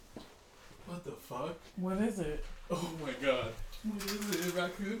What the fuck? What is it? Oh my god. What is it, a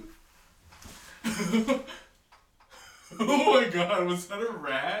raccoon? Oh my god, was that a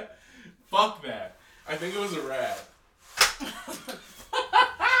rat? Fuck that. I think it was a rat.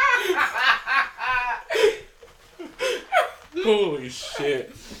 Holy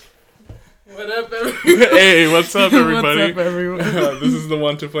shit. What up, everyone? Hey, what's up, everybody? What's up, everyone? This is the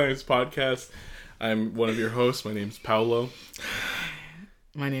One to Flames podcast. I'm one of your hosts. My name's Paolo.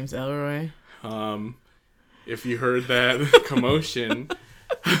 My name's Elroy. If you heard that commotion,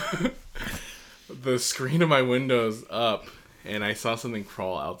 the screen of my window's up, and I saw something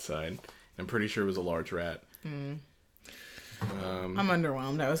crawl outside. I'm pretty sure it was a large rat. I'm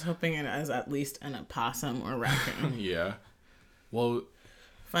underwhelmed. I was hoping it was at least an opossum or raccoon. Yeah. Well,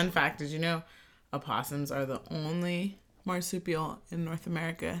 Fun fact, did you know opossums are the only marsupial in North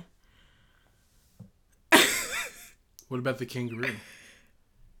America? what about the kangaroo?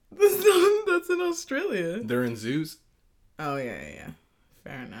 That's in Australia. They're in zoos. Oh, yeah.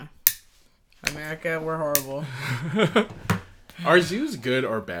 Fair enough. America, we're horrible. Are zoos good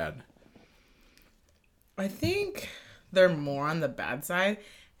or bad? I think they're more on the bad side,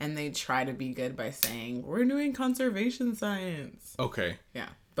 and they try to be good by saying, we're doing conservation science. Okay. Yeah.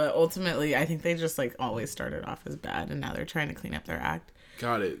 But ultimately, I think they just, always started off as bad, and now they're trying to clean up their act.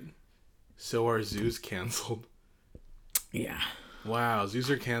 Got it. So are zoos canceled? Yeah. Wow,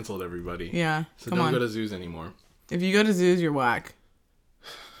 zoos are canceled, everybody. Yeah. So don't go to zoos anymore. If you go to zoos, you're whack.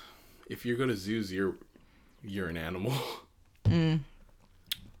 If you go to zoos, you're an animal.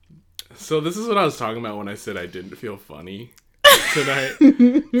 So this is what I was talking about when I said I didn't feel funny tonight.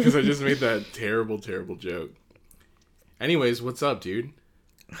 Because I just made that terrible, terrible joke. Anyways, what's up, dude?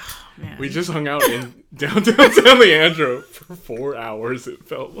 Oh, man. We just hung out in downtown San Leandro for 4 hours, it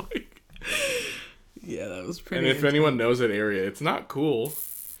felt like. Yeah, that was pretty And if anyone knows that area, it's not cool.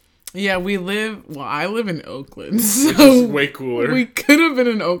 Yeah, I live in Oakland, Which so is way cooler. we could have been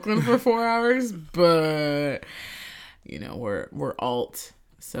in Oakland for 4 hours, but we're alt,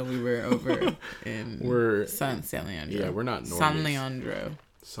 so we were over in San Leandro. Yeah, we're not normies.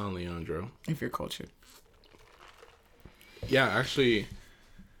 San Leandro. If you're cultured. Yeah, actually,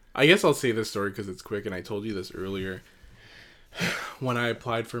 I guess I'll say this story because it's quick, and I told you this earlier. When I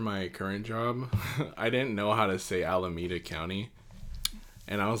applied for my current job, I didn't know how to say Alameda County.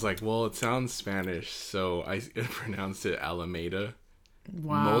 And I was like, well, it sounds Spanish, so I pronounced it Alameda.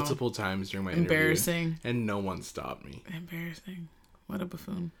 Wow. Multiple times during my interview. Embarrassing. And no one stopped me. Embarrassing. What a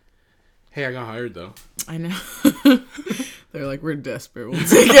buffoon. Hey, I got hired, though. I know. They're like, we're desperate. We'll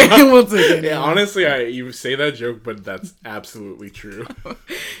take it. We'll take it. Yeah, honestly, you say that joke, but that's absolutely true.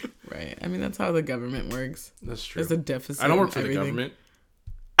 Right. I mean, that's how the government works. That's true. There's a deficit. I don't work for the government.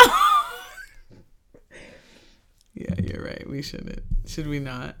 Yeah, you're right. We shouldn't. Should we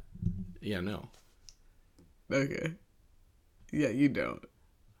not? Yeah, no. Okay. Yeah, you don't.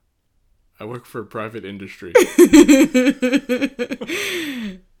 I work for private industry.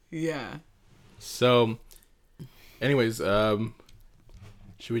 Yeah. So, anyways,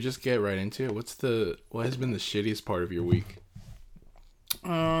 should we just get right into it? What has been the shittiest part of your week?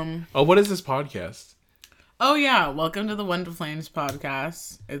 What is this podcast? Oh, yeah. Welcome to the One to Flames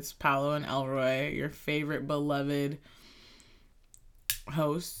podcast. It's Paolo and Elroy, your favorite beloved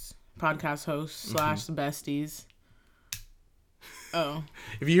hosts, podcast hosts / besties. Oh.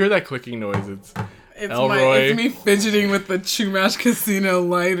 If you hear that clicking noise, it's Elroy. It's me fidgeting with the Chumash Casino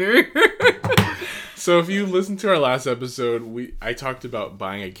lighter. So if you listened to our last episode, I talked about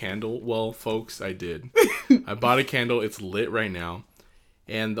buying a candle. Well, folks, I did. I bought a candle. It's lit right now.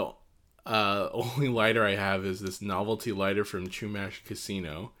 And the only lighter I have is this novelty lighter from Chumash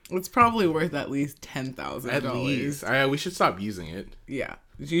Casino. It's probably worth at least $10,000. At least. We should stop using it. Yeah.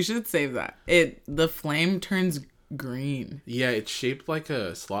 You should save that. The flame turns green. Yeah, it's shaped like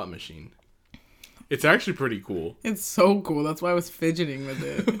a slot machine. It's actually pretty cool. It's so cool. That's why I was fidgeting with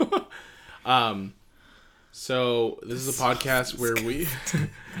it. So this is a podcast where we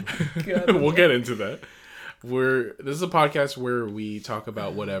we'll get into that. This is a podcast where we talk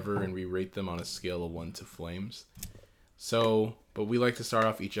about whatever and we rate them on a scale of 1 to flames. So, but we like to start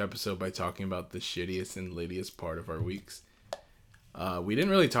off each episode by talking about the shittiest and latest part of our weeks. We didn't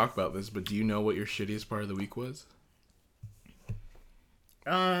really talk about this, but do you know what your shittiest part of the week was?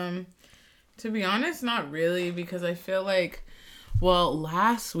 To be honest, not really, because I feel like,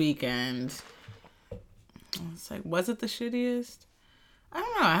 last weekend, it's like, was it the shittiest? I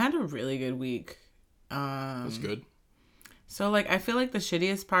don't know. I had a really good week. That's good. So, I feel like the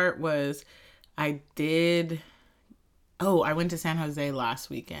shittiest part was I went to San Jose last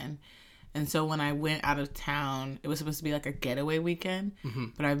weekend, And so when I went out of town, it was supposed to be like a getaway weekend,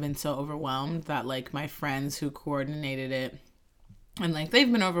 but I've been so overwhelmed that like my friends who coordinated it, and like they've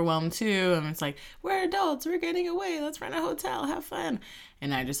been overwhelmed too, and it's like, we're adults, we're getting away, let's rent a hotel, have fun.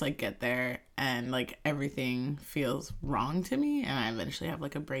 And I just like get there and like everything feels wrong to me, and I eventually have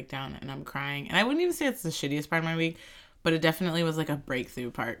like a breakdown and I'm crying. And I wouldn't even say it's the shittiest part of my week, but it definitely was like a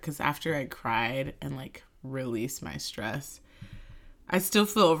breakthrough part, because after I cried and like released my stress, I still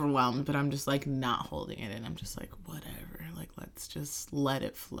feel overwhelmed, but I'm just like not holding it in. I'm just like, whatever, like let's just let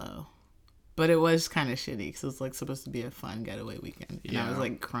it flow. But it was kind of shitty because it was like supposed to be a fun getaway weekend. And I was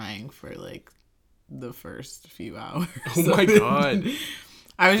like crying for like the first few hours. Oh my God.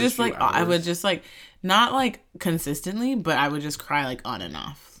 I was just like, I would just like, not like consistently, but I would just cry like on and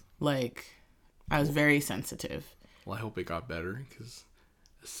off. Like I was very sensitive. Well, I hope it got better, because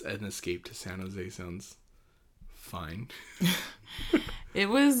an escape to San Jose sounds fine. It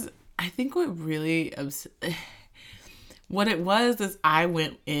was, I think what really, what it was is I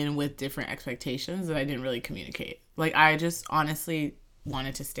went in with different expectations that I didn't really communicate. Like I just honestly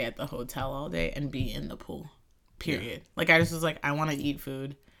wanted to stay at the hotel all day and be in the pool, period. Like I just was like, I want to eat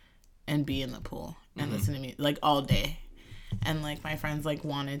food and be in the pool and listen to me like all day. And like my friends like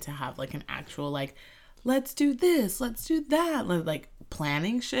wanted to have like an actual like, let's do this, let's do that, like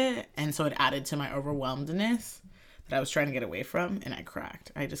planning shit. And so it added to my overwhelmedness that I was trying to get away from, and I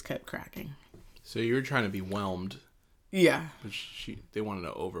cracked. I just kept cracking. So you were trying to be whelmed. Yeah. But they wanted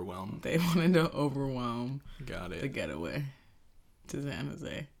to overwhelm. They wanted to overwhelm. Got it. The getaway to San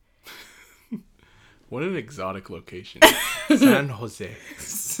Jose. What an exotic location. San Jose.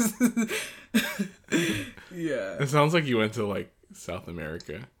 Yeah. It sounds like you went to like South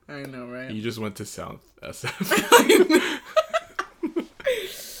America. I know, right? You just went to South SF.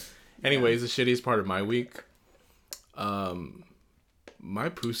 Anyways, the shittiest part of my week. My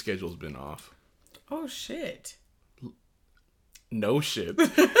poo schedule's been off. Oh shit. No shit.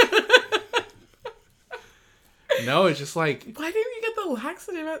 No, it's just like... Why didn't you get the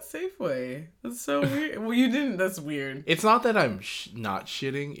laxative at Safeway? That's so weird. Well, you didn't. That's weird. It's not that I'm not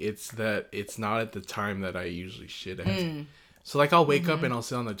shitting. It's that it's not at the time that I usually shit at. So, like, I'll wake up and I'll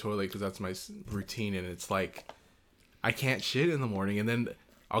sit on the toilet because that's my routine. And it's like, I can't shit in the morning. And then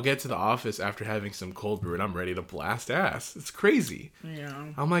I'll get to the office after having some cold brew and I'm ready to blast ass. It's crazy. Yeah.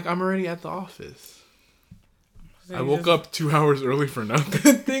 I'm like, I'm already at the office. So I woke up 2 hours early for nothing.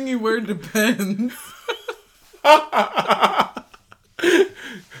 Good thing you wear Depends.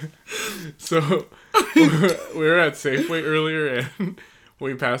 So we were at Safeway earlier and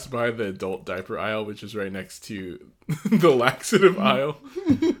we passed by the adult diaper aisle, which is right next to the laxative aisle.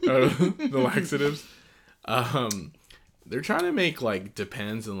 The laxatives. They're trying to make like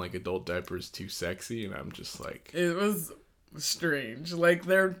Depends and like adult diapers too sexy, and I'm just like, it was strange. Like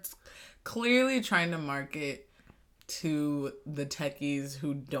they're clearly trying to market to the techies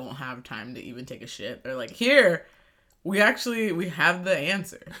who don't have time to even take a shit. They're like, here, we have the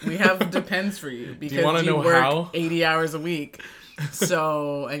answer. We have Depends for you because you work how? 80 hours a week.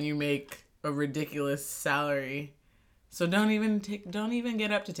 So, and you make a ridiculous salary. So don't even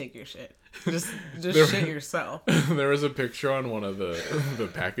get up to take your shit. Just shit yourself. There was a picture on one of the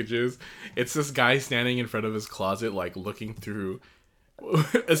packages. It's this guy standing in front of his closet, like looking through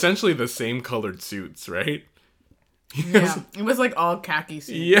essentially the same colored suits, right? Yeah, it was like all khaki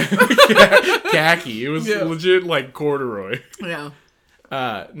suits. Yeah, khaki. It was legit like corduroy. Yeah.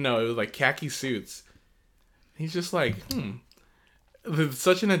 No, it was like khaki suits. He's just like, it's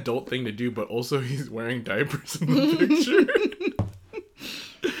such an adult thing to do, but also he's wearing diapers in the picture.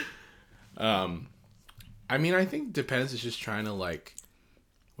 I mean, I think Depends is just trying to like,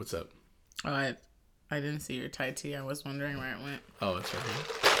 what's up? Oh, I didn't see your tie tee. I was wondering where it went. Oh, it's right here.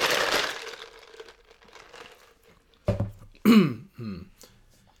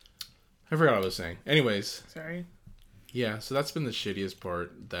 I forgot what I was saying. Anyways. Sorry. Yeah, so that's been the shittiest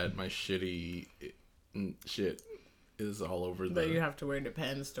part, that my shitty shit is all over the... That you have to wear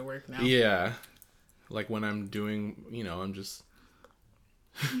Depends to work now. Yeah. Like when I'm doing, I'm just...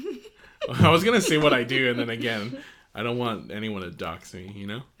 I was going to say what I do, and then again, I don't want anyone to dox me,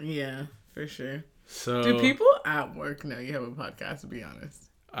 Yeah, for sure. So... Do people at work know you have a podcast, to be honest?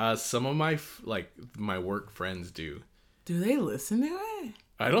 Some of my, my work friends do. Do they listen to it?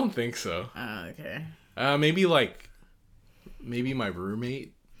 I don't think so. Oh, okay. Maybe my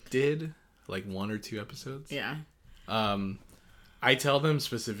roommate did, like 1 or 2 episodes. Yeah. I tell them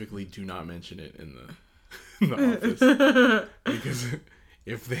specifically, do not mention it in the office. Because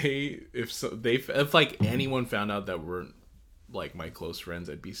if like anyone found out that we're like my close friends,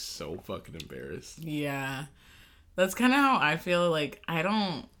 I'd be so fucking embarrassed. Yeah. That's kind of how I feel. Like, I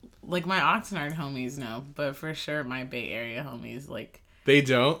don't, like, my Oxnard homies know, but for sure my Bay Area homies, like, They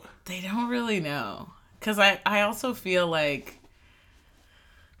don't? they don't really know. Because I also feel like,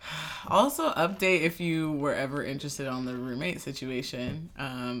 also update if you were ever interested on the roommate situation.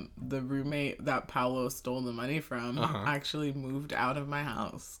 The roommate that Paolo stole the money from actually moved out of my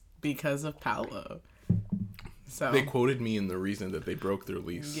house because of Paolo. So they quoted me in the reason that they broke their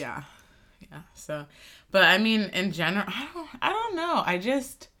lease. Yeah. So, but I mean, in general, I don't know. I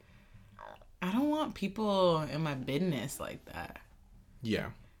don't want people in my business like that. Yeah.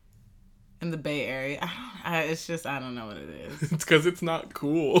 In the Bay Area, it's just, I don't know what it is. It's because it's not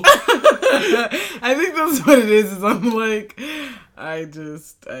cool. I think that's what it is I'm like, I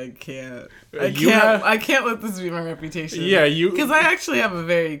can't let this be my reputation. Yeah, because I actually have a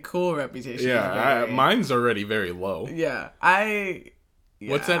very cool reputation. Yeah, mine's already very low. Yeah,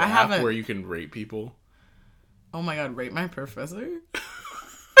 what's that app where you can rate people? Oh my god, Rate My Professor?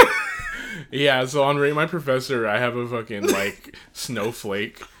 Yeah, so on Rate My Professor, I have a fucking, like,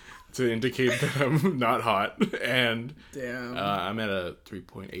 snowflake to indicate that I'm not hot. And damn, I'm at a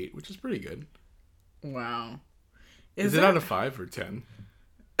 3.8, which is pretty good. Wow. Is it out of 5 or 10?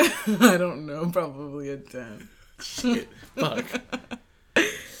 I don't know. Probably a 10. Shit. Fuck.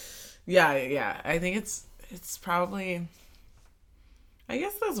 Yeah. I think it's probably... I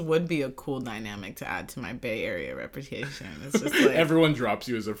guess this would be a cool dynamic to add to my Bay Area reputation. It's just like... Everyone drops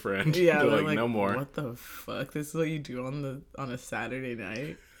you as a friend. Yeah, they're like, no more. What the fuck? This is what you do on a Saturday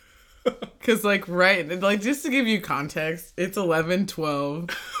night? Because, like, right... Like, just to give you context, it's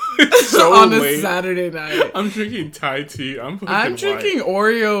 11:12 so on late. A Saturday night. I'm drinking Thai tea. I'm drinking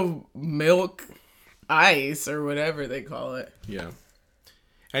Oreo milk ice or whatever they call it. Yeah.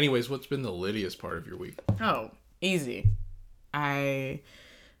 Anyways, what's been the littiest part of your week? Oh, easy. I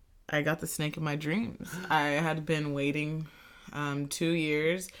got the snake of my dreams. I had been waiting 2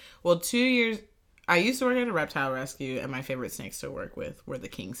 years. Well, 2 years. I used to work at a reptile rescue, and my favorite snakes to work with were the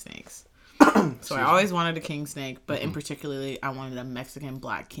king snakes. So I always wanted a king snake, but in particularly, I wanted a Mexican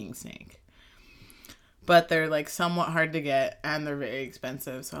black king snake. But they're, like, somewhat hard to get, and they're very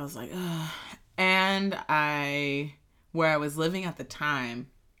expensive. So I was like, ugh. And where I was living at the time,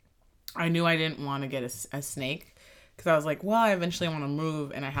 I knew I didn't want to get a snake. Because I was like, well, I eventually want to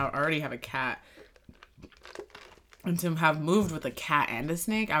move, and I already have a cat. And to have moved with a cat and a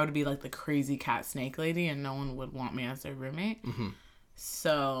snake, I would be like the crazy cat snake lady, and no one would want me as their roommate. Mm-hmm.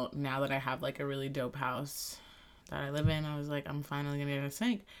 So now that I have like a really dope house that I live in, I was like, I'm finally going to get a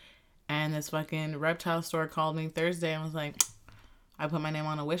snake. And this fucking reptile store called me Thursday and was like, I put my name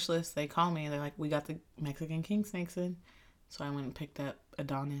on a wish list. They call me. They're like, we got the Mexican king snakes in. So I went and picked up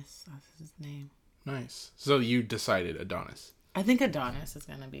Adonis. That's his name. Nice. So you decided Adonis. I think Adonis is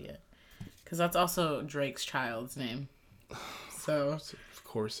going to be it. Because that's also Drake's child's name. So of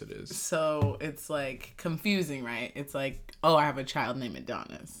course it is. So it's like confusing, right? It's like, oh, I have a child named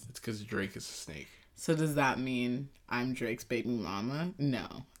Adonis. It's because Drake is a snake. So does that mean I'm Drake's baby mama? No.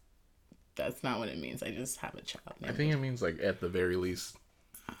 That's not what it means. I just have a child named I think it means, like, at the very least,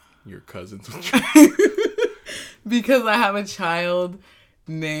 you're cousins with Drake. Because I have a child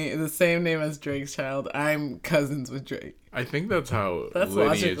the same name as Drake's child, I'm cousins with Drake. I think that's how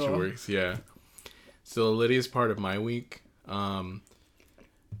lineage works, yeah. So the littiest part of my week, I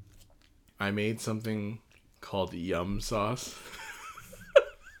made something called yum sauce.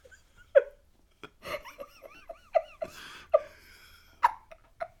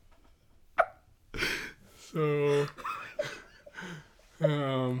 So,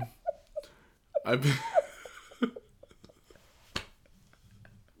 I've been...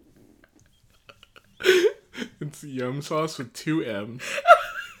 It's yum sauce with 2 M's.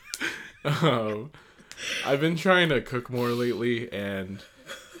 I've been trying to cook more lately, and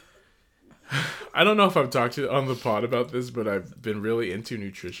I don't know if I've talked on the pod about this, but I've been really into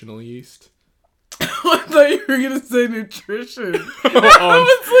nutritional yeast. I thought you were going to say nutrition. I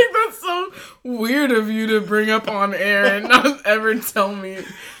was like, that's so weird of you to bring up on air and not ever tell me.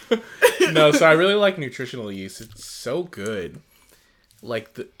 No, so I really like nutritional yeast. It's so good.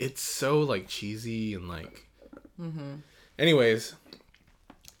 Like, it's so, like, cheesy and, like... Mm-hmm. Anyways,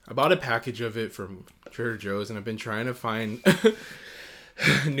 I bought a package of it from Trader Joe's, and I've been trying to find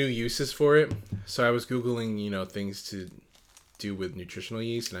new uses for it. So I was Googling, things to do with nutritional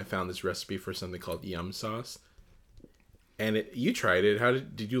yeast, and I found this recipe for something called yum sauce. And you tried it. How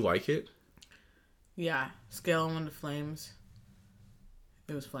did you like it? Yeah. Scale 1 to flames.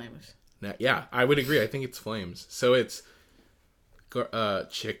 It was flames. Yeah, I would agree. I think it's flames. So it's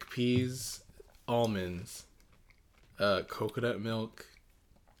chickpeas, almonds, coconut milk,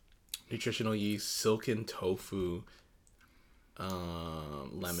 nutritional yeast, silken tofu,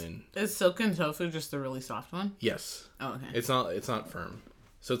 lemon. Is silken tofu just the really soft one? Yes. Oh, okay. It's not firm.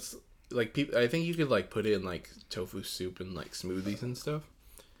 So it's like I think you could like put it in like tofu soup and like smoothies and stuff.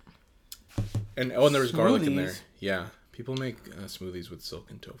 And and there was garlic in there. Yeah, people make smoothies with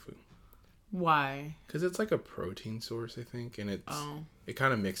silken tofu. Why? Because it's like a protein source, I think, and it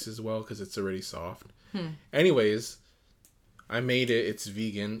kind of mixes well because it's already soft. Anyways, I made it. It's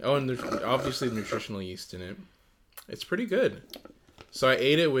vegan. Oh, and there's obviously nutritional yeast in it. It's pretty good. So I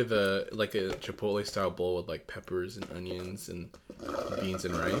ate it with a Chipotle style bowl with like peppers and onions and beans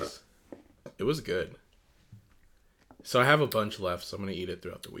and rice. It was good. So I have a bunch left, so I'm gonna eat it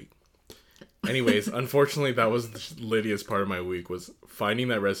throughout the week. Anyways, unfortunately, that was the Lydia's part of my week, was finding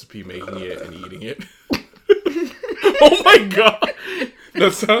that recipe, making it, and eating it. Oh my god!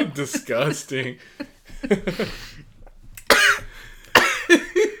 That sounds disgusting.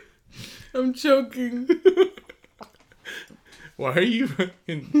 I'm choking. Why are you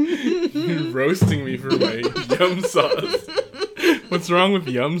roasting me for my yum sauce? What's wrong with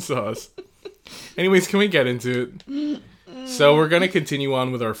yum sauce? Anyways, can we get into it? So we're going to continue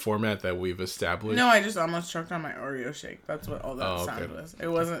on with our format that we've established. No, I just almost choked on my Oreo shake. That's what all that sound was. It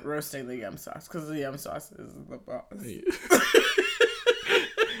wasn't roasting the yum sauce, because the yum sauce is the boss.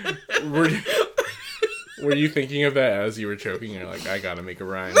 Were you thinking of that as you were choking? You're like, I got to make a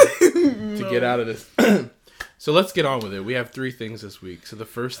rhyme to get out of this. So let's get on with it. We have 3 things this week. So the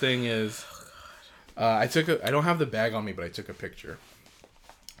first thing is, I don't have the bag on me, but I took a picture.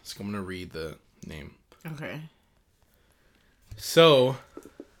 So I'm going to read the name. Okay. So,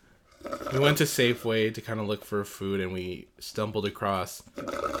 we went to Safeway to kind of look for food, and we stumbled across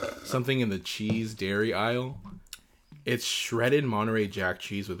something in the cheese dairy aisle. It's shredded Monterey Jack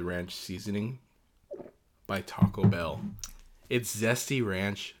cheese with ranch seasoning by Taco Bell. It's zesty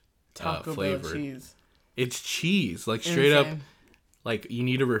ranch Taco flavored. Bell cheese. It's cheese, like straight up, like you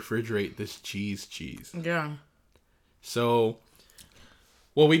need to refrigerate this cheese. Yeah. So,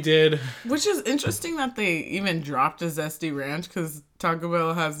 what we did... Which is interesting that they even dropped a zesty ranch, because Taco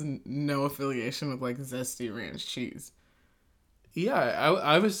Bell has no affiliation with, like, zesty ranch cheese. Yeah,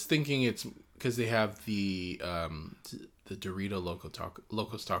 I was thinking it's because they have the Dorito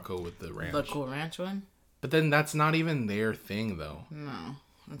Locos Taco with the ranch. The Cool Ranch one? But then that's not even their thing, though. No.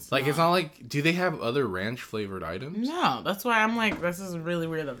 It's not like... Do they have other ranch-flavored items? No, that's why I'm like, this is really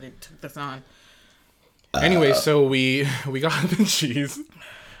weird that they took this on. Anyway, so we got the cheese.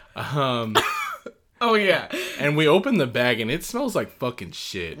 Oh, yeah. And we opened the bag, and it smells like fucking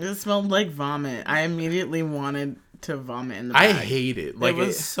shit. It smelled like vomit. I immediately wanted to vomit in the bag. I hate it. Like, it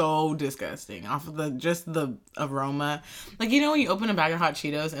was so disgusting. Off of the aroma. Like, you know when you open a bag of hot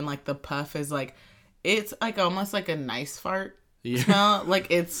Cheetos and, like, the puff is, like... It's, like, almost like a nice fart smell.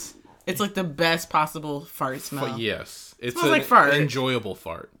 Like, it's like the best possible fart smell. Yes. It smells like fart. Enjoyable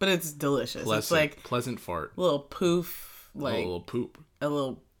fart. But it's delicious. It's like... Pleasant fart. Little poof. Like... A little poop. A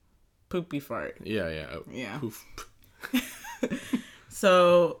little poopy fart. Yeah. Poof.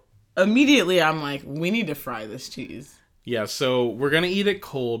 So, immediately I'm like, we need to fry this cheese. Yeah, so we're going to eat it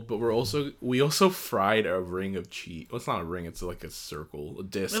cold, but we also fried a ring of cheese. Well, it's not a ring. It's like a circle, a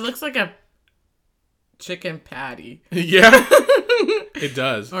disc. It looks like a chicken patty. Yeah, it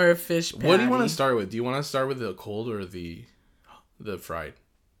does. Or a fish patty. What do you want to start with? Do you want to start with the cold or the fried?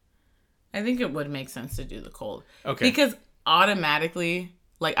 I think it would make sense to do the cold. Okay. Because automatically,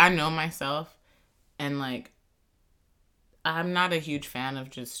 like, I know myself, and, like, I'm not a huge fan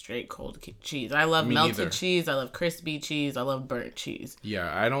of just straight cold cheese. I love melted cheese. I love crispy cheese. I love burnt cheese.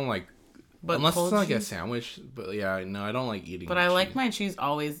 Yeah, I don't like... But unless it's not like a sandwich. But yeah, no, I don't like eating But I like my cheese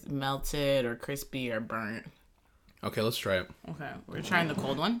always melted or crispy or burnt. Okay, let's try it. Okay, we're trying the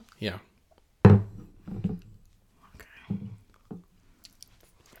cold one? Yeah.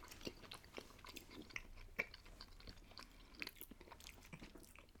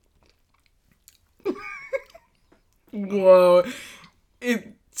 Whoa.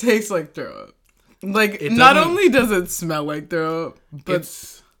 It tastes like throw up. Like, not only does it smell like throw up,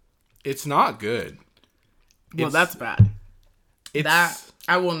 but... It's not good. Well, that's bad.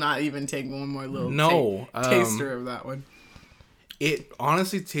 I will not even take one more little taster of that one. It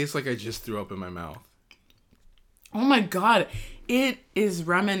honestly tastes like I just threw up in my mouth. Oh my god. It is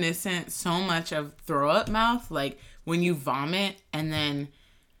reminiscent so much of throw up mouth. Like, when you vomit and then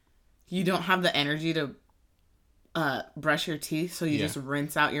you don't have the energy to brush your teeth, so you just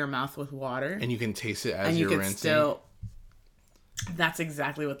rinse out your mouth with water. And you can taste it as you're rinsing. That's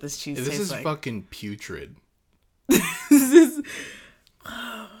exactly what this cheese tastes like. This is fucking putrid. This is...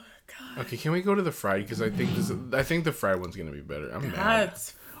 Oh, God. Okay, can we go to the fried? Because I think the fried one's going to be better. I'm mad.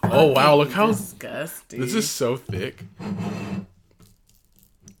 Oh, Oh wow, look how disgusting. This is so thick. Can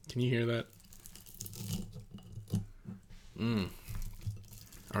you hear that?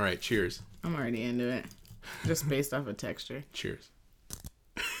 All right, cheers. I'm already into it. Just based off of texture. Cheers.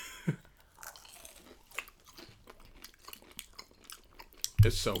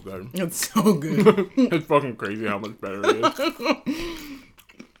 It's so good. It's so good. It's fucking crazy how much better it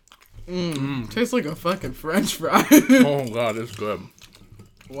is. Tastes like a fucking French fry. Oh god, it's good.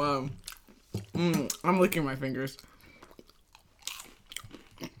 Wow. I'm licking my fingers.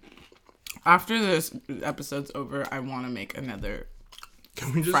 After this episode's over, I want to make another.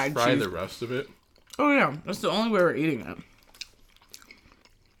 Can we just fry the rest of it? Oh yeah, that's the only way we're eating it.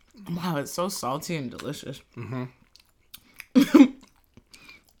 Wow, it's so salty and delicious.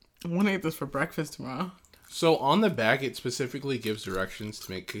 I want to eat this for breakfast tomorrow. So on the back, it specifically gives directions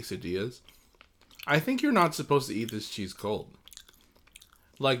to make quesadillas. I think you're not supposed to eat this cheese cold.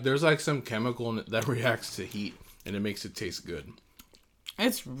 Like, there's like some chemical in it that reacts to heat, and it makes it taste good.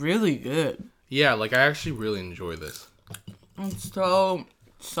 It's really good. Yeah, like, I actually really enjoy this. It's so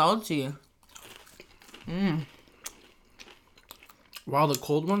salty. Wow, the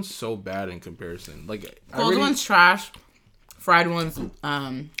cold one's so bad in comparison. Like, Cold one's trash. Fried one's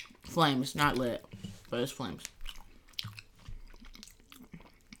flames, not lit, but it's flames.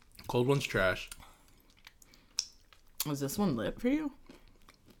 Cold one's trash. Was this one lit for you?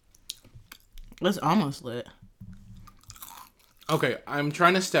 It's almost lit. Okay, I'm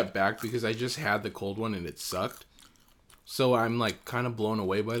trying to step back because I just had the cold one and it sucked. So I'm like kind of blown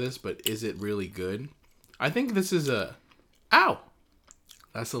away by this, but is it really good? I think this is a... Ow!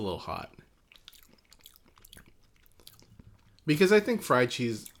 That's a little hot. Because I think fried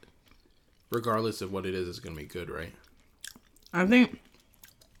cheese, regardless of what it is going to be good, right? I think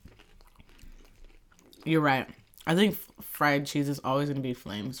you're right. I think fried cheese is always going to be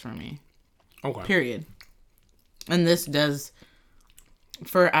flames for me. Okay. Period. And this does,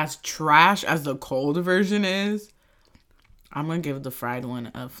 for as trash as the cold version is, I'm going to give the fried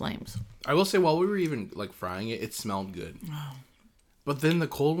one a flames. I will say, while we were even like frying it, it smelled good. Oh. But then the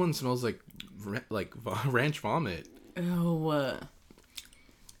cold one smells like ranch vomit. Oh,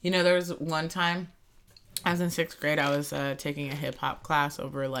 you know, there was one time I was in 6th grade. I was taking a hip hop class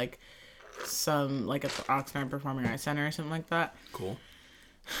over like some like at the Oxnard Performing Arts Center or something like that. Cool.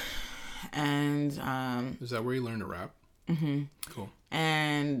 And is that where you learn to rap? Mm-hmm. Cool.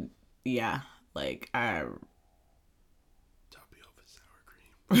 And yeah, like I. Tapioca sour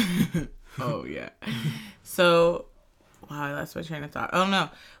cream. Oh yeah. So, wow, that's my train of thought. Oh no,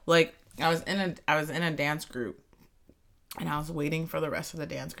 like I was in a dance group, and I was waiting for the rest of the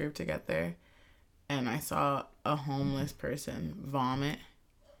dance group to get there, and I saw a homeless person vomit,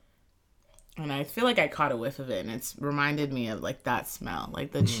 and I feel like I caught a whiff of it, and it's reminded me of like that smell,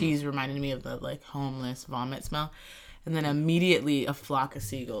 like the cheese reminded me of the like homeless vomit smell, and then immediately a flock of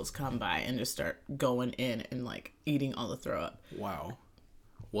seagulls come by and just start going in and like eating all the throw up. Wow.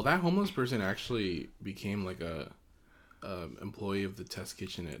 Well, that homeless person actually became like a employee of the test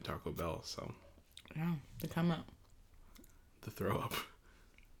kitchen at Taco Bell, so. Yeah, they come up. The throw up.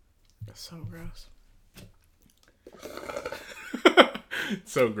 That's so gross.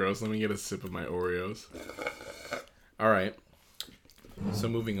 So gross. Let me get a sip of my Oreos. All right. So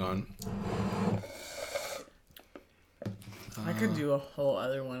moving on. I could do a whole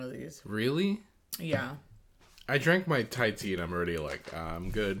other one of these. Really? Yeah. I drank my Thai tea and I'm already like,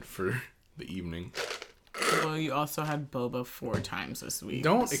 I'm good for the evening. Well, you also had boba 4 times this week.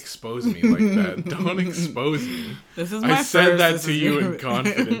 Don't expose me like that. Don't expose me. This is my I said that to you in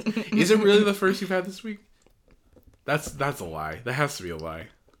confidence. Is it really the first you've had this week? That's a lie. That has to be a lie.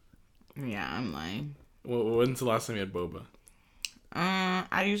 Yeah, I'm lying. Well, when's the last time you had boba?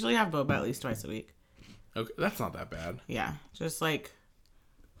 I usually have boba at least twice a week. Okay, that's not that bad. Yeah, just like...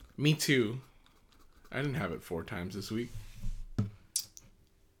 Me too. I didn't have it 4 times this week.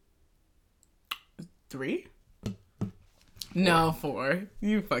 3? No, 4.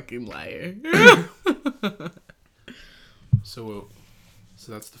 You fucking liar. So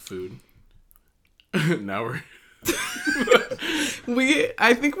that's the food. Now we're...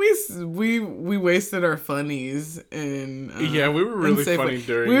 I think we wasted our funnies in yeah, we were really funny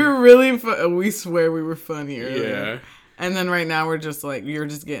during. We were really we swear we were funny earlier. Yeah. And then right now we're just like you're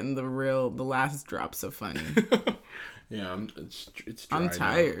just getting the last drops of funny. Yeah, it's dry I'm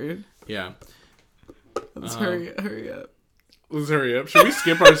tired. Now. Yeah. Let's hurry up. Let's hurry up. Should we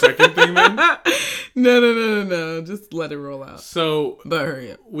skip our second thing then? No. Just let it roll out. So, but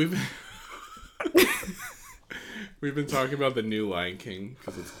hurry up. We've been talking about the new Lion King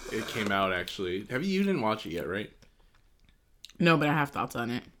because it came out actually. You didn't watch it yet, right? No, but I have thoughts on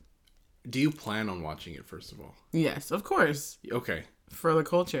it. do you plan on watching it, first of all? Yes, of course. Okay. For the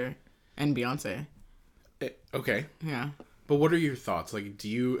culture and Beyonce. Okay. Yeah. But what are your thoughts? Like, do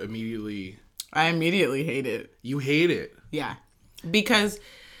you immediately... I immediately hate it. You hate it? Yeah. Because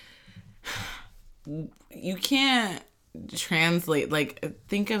you can't translate, like,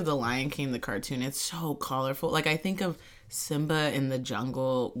 think of The Lion King, the cartoon. It's so colorful. Like, I think of Simba in the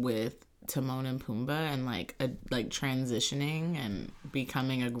jungle with Timon and Pumbaa and, like, transitioning and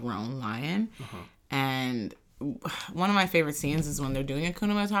becoming a grown lion. Uh-huh. And one of my favorite scenes is when they're doing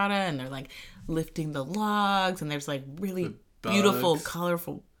Hakuna Matata and they're, like, lifting the logs and there's, like, really beautiful,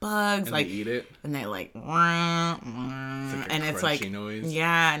 colorful bugs. And like, they eat it. And they, like, it's like and it's like, noise.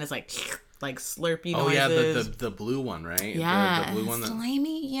 Yeah, and it's like slurpy noises. Oh yeah, the blue one, right? Yeah, the blue one.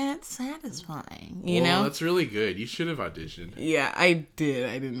 Slimy yet satisfying. You know, that's really good. You should have auditioned. Yeah, I did.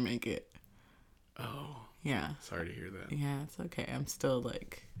 I didn't make it. Oh. Yeah. Sorry to hear that. Yeah, it's okay. I'm still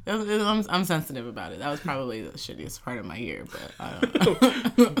like, I'm sensitive about it. That was probably the shittiest part of my year, but I don't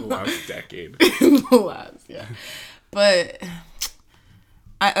know. The last decade. Yeah. But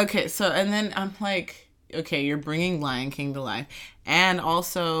okay, so and then I'm like, okay, you're bringing Lion King to life, and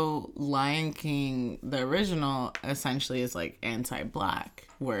also Lion King, the original, essentially is like anti-black,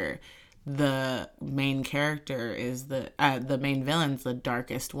 where the main character is the main villain's the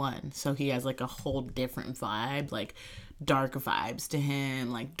darkest one, so he has like a whole different vibe, like dark vibes to him,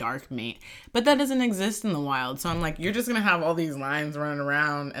 like dark mate, but that doesn't exist in the wild. So I'm like, you're just gonna have all these lions running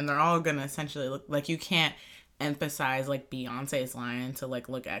around, and they're all gonna essentially look like, you can't emphasize like Beyonce's lion to like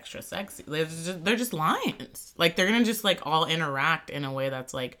look extra sexy. They're just lions. Like they're gonna just like all interact in a way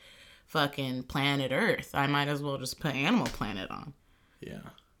that's like fucking Planet Earth. I might as well just put Animal Planet on. Yeah.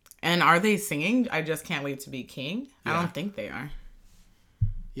 And are they singing I Just Can't Wait to Be King? Yeah. I don't think they are.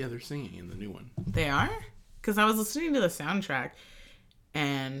 Yeah, they're singing in the new one. They are? Because I was listening to the soundtrack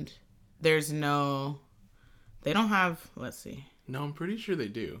and they don't have, let's see. No, I'm pretty sure they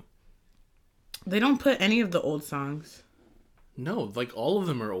do. They don't put any of the old songs. No, like all of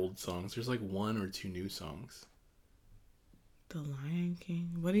them are old songs. There's like one or two new songs. The Lion King?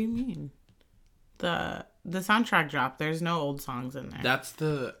 What do you mean? The soundtrack dropped. There's no old songs in there. That's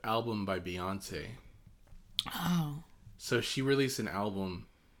the album by Beyonce. Oh. So she released an album,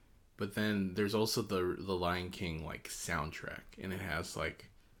 but then there's also the Lion King like soundtrack, and it has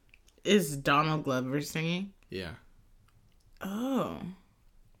like... Is Donald Glover singing? Yeah. Oh.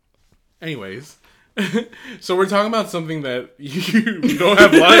 Anyways, so we're talking about something that you don't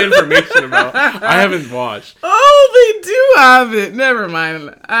have a lot of information about. I haven't watched. Oh, they do have it. Never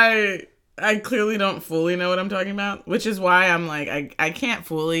mind. I clearly don't fully know what I'm talking about, which is why I'm like, I can't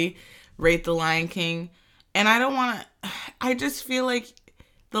fully rate The Lion King. And I don't want to... I just feel like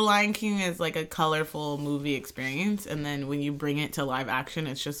The Lion King is like a colorful movie experience. And then when you bring it to live action,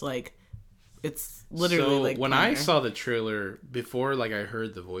 it's just like... It's literally like... when I saw the trailer, before like I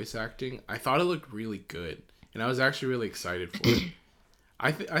heard the voice acting, I thought it looked really good. And I was actually really excited for it.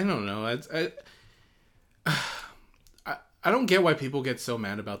 I don't know. I don't get why people get so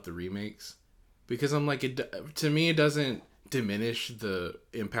mad about the remakes. Because I'm like, to me, it doesn't diminish the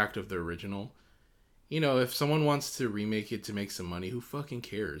impact of the original. You know, if someone wants to remake it to make some money, who fucking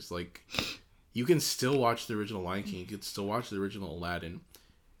cares? Like, you can still watch the original Lion King. You can still watch the original Aladdin.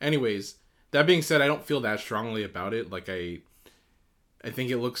 Anyways... That being said, I don't feel that strongly about it. Like, I think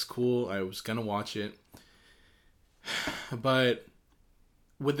it looks cool. I was gonna watch it. But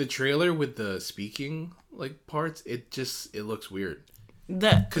with the trailer, with the speaking, like, parts, it looks weird.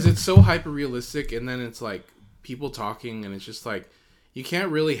 Because it's so hyper-realistic, and then it's, like, people talking, and it's just, like, you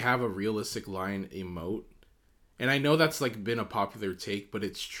can't really have a realistic lion emote. And I know that's, like, been a popular take, but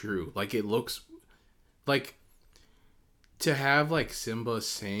it's true. Like, it looks... Like... To have, like, Simba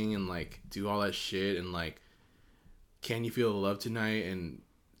sing and, like, do all that shit and, like, Can You Feel the Love Tonight and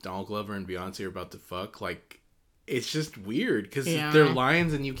Donald Glover and Beyonce are about to fuck, like, it's just weird because they're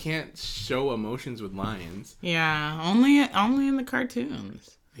lions and you can't show emotions with lions. Yeah, only in the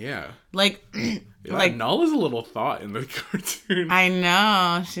cartoons. Yeah. Like, like Nala's a little thought in the cartoon. I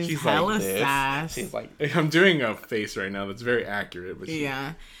know. She's hella like sass. She's like, I'm doing a face right now that's very accurate. But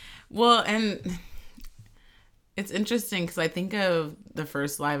yeah. Well, and... It's interesting because I think of the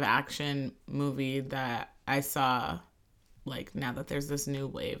first live action movie that I saw, like, now that there's this new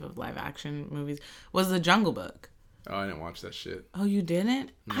wave of live action movies, was The Jungle Book. Oh, I didn't watch that shit. Oh, you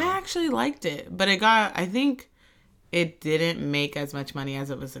didn't? No. I actually liked it, but I think it didn't make as much money as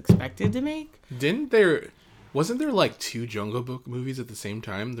it was expected to make. Wasn't there like two Jungle Book movies at the same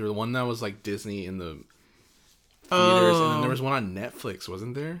time? There was one that was like Disney in the theaters, and then there was one on Netflix,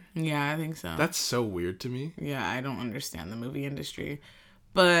 wasn't there? Yeah, I think so. That's so weird to me. Yeah, I don't understand the movie industry.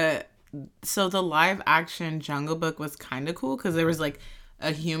 But so the live action Jungle Book was kind of cool because there was like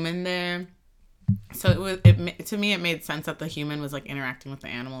a human there. So to me, it made sense that the human was like interacting with the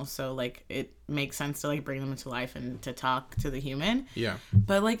animals. So like it makes sense to like bring them into life and to talk to the human. Yeah.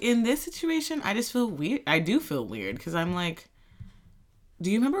 But like in this situation, I just feel weird. I do feel weird because I'm like, do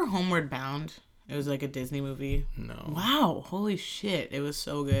you remember Homeward Bound? It was like a Disney movie. No. Wow. Holy shit. It was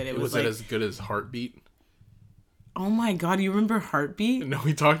so good. It was it like, as good as Heartbeat? oh my God. You remember Heartbeat? No,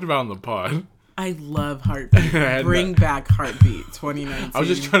 we talked about it on the pod. I love Heartbeat. Bring back Heartbeat 2019. I was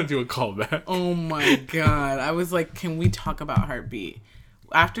just trying to do a callback. Oh my God. I was like, can we talk about Heartbeat?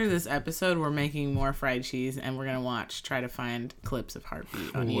 After this episode, we're making more fried cheese and we're going to try to find clips of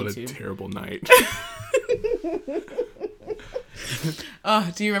Heartbeat on YouTube. What a terrible night.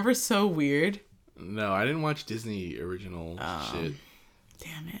 Oh, do you remember So Weird? No, I didn't watch Disney original shit.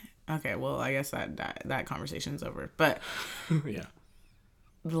 Damn it. Okay, well, I guess that conversation's over. But yeah.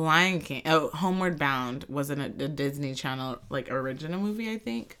 The Lion King, Homeward Bound wasn't a Disney Channel like original movie, I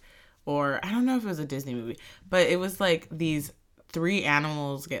think, or I don't know if it was a Disney movie, but it was like these 3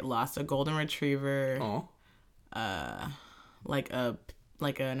 animals get lost: a golden retriever, like an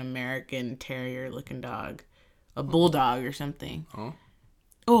American Terrier looking dog, a bulldog or something.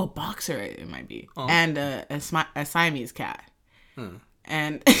 Oh, a boxer it might be, and a Siamese cat,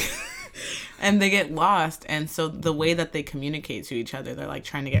 and. And they get lost, and so the way that they communicate to each other, they're like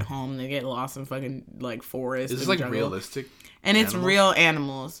trying to get home. They get lost in fucking like forest. Is this like jungle. Realistic? And it's real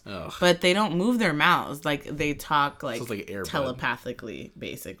animals, Ugh. but they don't move their mouths. Like they talk like, so like telepathically,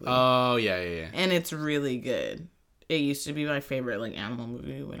 basically. Oh yeah. And it's really good. It used to be my favorite like animal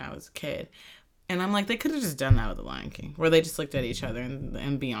movie when I was a kid, and I'm like, they could have just done that with The Lion King, where they just looked at each other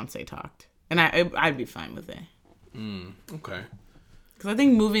and Beyonce talked, and I'd be fine with it. Okay. Because I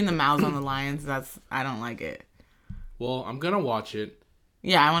think moving the mouths on the lions, I don't like it. Well, I'm going to watch it.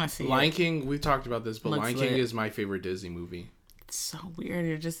 Yeah, I want to see Lion King, we've talked about this, but Looks Lion lit. King is my favorite Disney movie. It's so weird.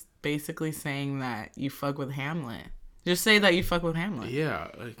 You're just basically saying that you fuck with Hamlet. Just say that you fuck with Hamlet. Yeah.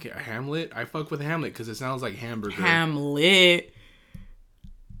 Like, Hamlet? I fuck with Hamlet because it sounds like hamburger. Hamlet.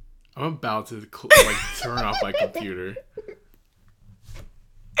 I'm about to turn off my computer.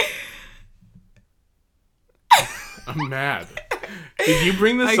 I'm mad. Did you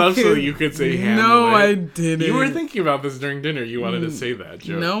bring this up so you could say Hamlet? No, I didn't. You were thinking about this during dinner. You wanted to say that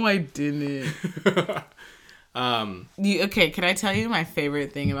joke. No, I didn't. Okay, can I tell you my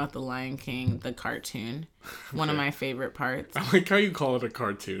favorite thing about The Lion King, the cartoon? One of my favorite parts. I like how you call it a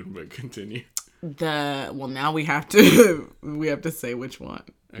cartoon, but continue. Now we have to say which one.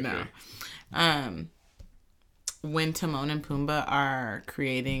 Okay. Now. When Timon and Pumbaa are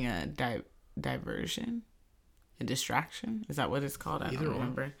creating a diversion. A distraction? Is that what it's called? I don't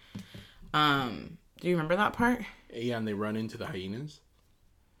remember. Do you remember that part? Yeah, and they run into the hyenas.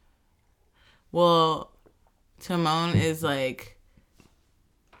 Well, Timon is like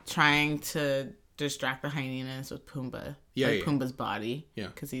trying to distract the hyenas with Pumbaa. Yeah, Pumbaa's body. Yeah.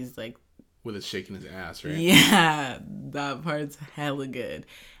 Because he's like... with his shaking his ass, right? Yeah. That part's hella good.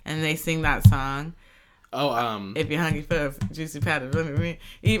 And they sing that song. Oh, if you're hungry for a juicy patty, run with me.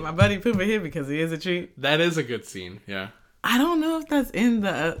 Eat my buddy Pumbaa here because he is a treat. That is a good scene, yeah. I don't know if that's in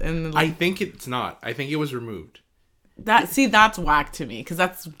the I think it's not. I think it was removed. That's whack to me because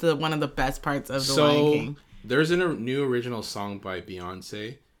that's one of the best parts of the Lion King. There's a new original song by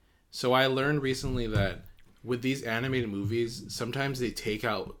Beyonce. So I learned recently that with these animated movies, sometimes they take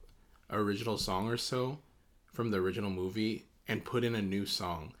out an original song or so from the original movie and put in a new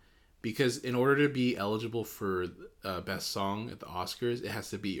song. Because in order to be eligible for Best Song at the Oscars, it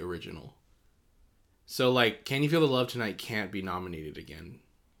has to be original. So, like, Can You Feel the Love Tonight can't be nominated again,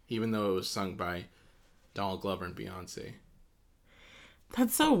 even though it was sung by Donald Glover and Beyonce.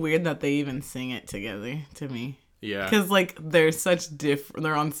 That's so weird that they even sing it together, to me. Yeah. Because, like, they're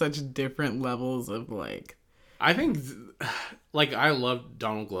on such different levels of, like... I think, like, I love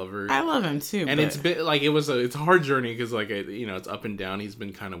Donald Glover. I love him too. And it's been like it's a hard journey because like it's up and down. He's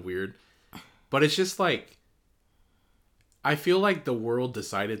been kind of weird, but it's just like I feel like the world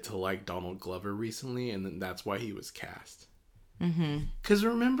decided to like Donald Glover recently, and then that's why he was cast. Because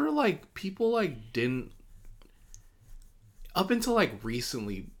remember, like people like didn't up until like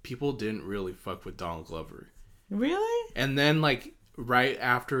recently, people didn't really fuck with Donald Glover. Really? And then like right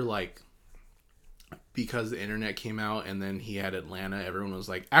after like. Because the internet came out and then he had Atlanta, everyone was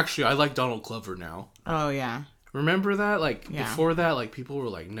like, actually, I like Donald Glover now. Oh, yeah. Remember that? Like, before that, like, people were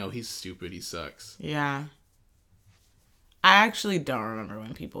like, no, he's stupid, he sucks. Yeah. I actually don't remember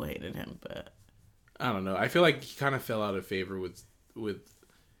when people hated him, but... I don't know. I feel like he kind of fell out of favor with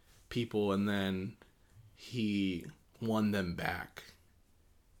people, and then he won them back.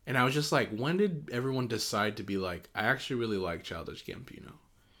 And I was just like, when did everyone decide to be like, I actually really like Childish Gambino?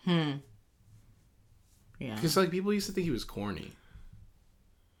 Yeah. Because like people used to think he was corny.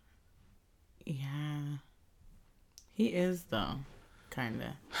 Yeah. He is though,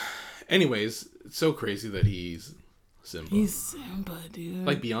 kinda. Anyways, it's so crazy that he's Simba. He's Simba, dude.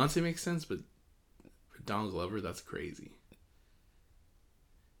 Like Beyonce makes sense, but for Donald Glover, that's crazy.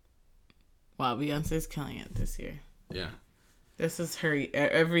 Wow, Beyonce's killing it this year. Yeah. This is her...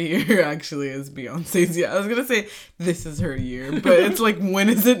 Every year, actually, is Beyonce's year. I was going to say, this is her year. But it's like, when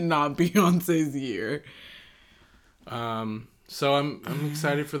is it not Beyonce's year? So I'm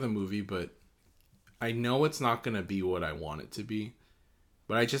excited for the movie, but I know it's not going to be what I want it to be.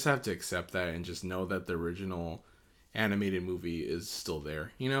 But I just have to accept that and just know that the original animated movie is still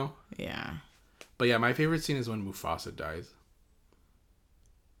there, you know? Yeah. But yeah, my favorite scene is when Mufasa dies.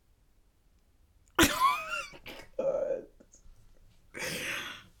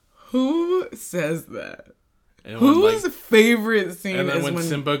 Who says that? Whose favorite scene is when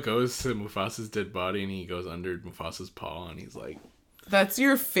Simba goes to Mufasa's dead body and he goes under Mufasa's paw and he's like... That's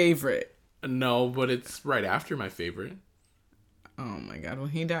your favorite? No, but it's right after my favorite. Oh my god, when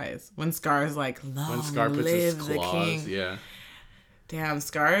he dies. When Scar's like, long when Scar puts live his the claws, king. Yeah. Damn,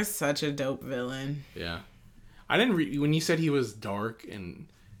 Scar is such a dope villain. Yeah. I didn't... when you said he was dark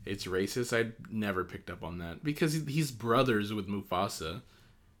and it's racist, I never picked up on that. Because he's brothers with Mufasa.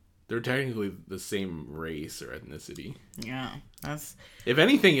 They're technically the same race or ethnicity. Yeah, that's... If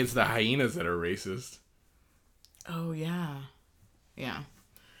anything, it's the hyenas that are racist. Oh, yeah. Yeah.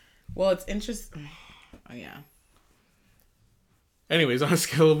 Well, it's interesting. Oh, yeah. Anyways, on a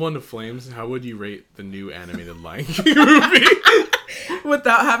scale of 1 to flames, how would you rate the new animated Lion King movie?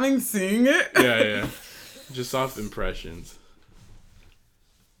 Without having seen it? Yeah. Just off impressions.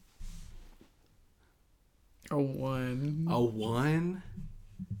 A 1. A 1?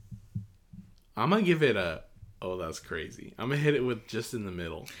 I'm going to give it a, oh, that's crazy. I'm going to hit it with just in the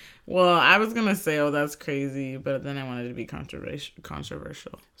middle. Well, I was going to say, oh, that's crazy, but then I wanted to be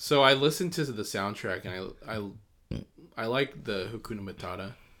controversial. So I listened to the soundtrack, and I like the Hakuna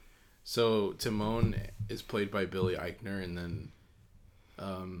Matata. So Timon is played by Billy Eichner, and then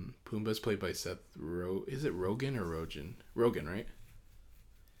Pumbaa's played by Seth Is it Rogen or Rogen? Rogen, right?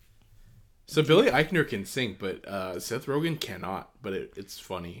 So Billy Eichner can sing, but Seth Rogen cannot. But it's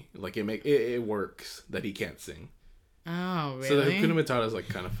funny. Like it works that he can't sing. Oh, really? So the Hakuna Matata is like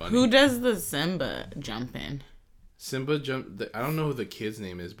kind of funny. Who does the Simba jump in? Simba jump. I don't know who the kid's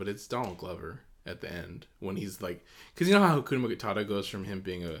name is, but it's Donald Glover at the end when he's like, because you know how Hakuna Matata goes from him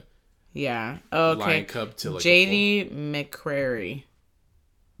being a lion cub to like J.D. McCrary.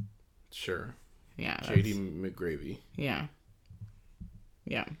 Sure. Yeah. J.D. McGravy. Yeah.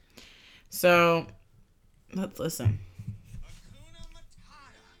 So, let's listen.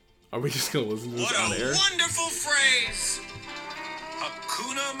 Are we just going to listen to this on air? What a wonderful phrase!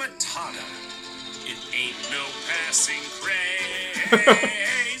 Hakuna Matata. It ain't no passing craze.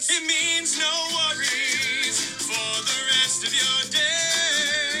 It means no worries for the rest of your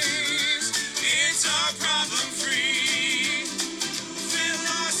days. It's our problem-free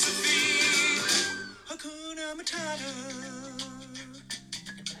philosophy. Hakuna Matata.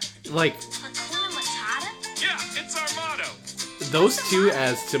 Like... Hakuna Matata? Yeah, it's our motto. Those two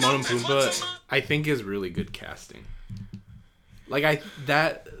as Timon and Pumbaa, I think is really good casting. Like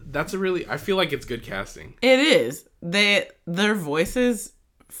that's a really, I feel like it's good casting. It is. Their voices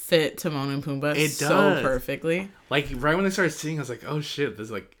fit Timon and Pumbaa so perfectly. Like right when they started singing, I was like, oh shit, this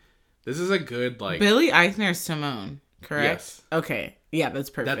is a good like. Billy Eichner's Timon, correct? Yes. Okay. Yeah, that's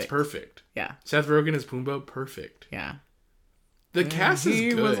perfect. That's perfect. Yeah. Seth Rogen is Pumbaa, perfect. Yeah. The cast is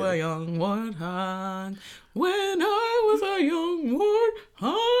good. He was a young warthog when I was a young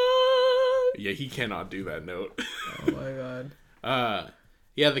warthog. Yeah, he cannot do that note. Oh my god.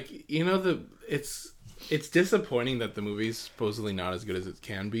 Yeah, it's disappointing that the movie's supposedly not as good as it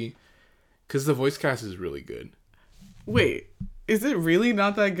can be, because the voice cast is really good. Wait, is it really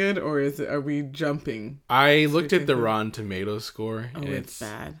not that good, or are we jumping? I looked at the Rotten Tomatoes score. Oh, and it's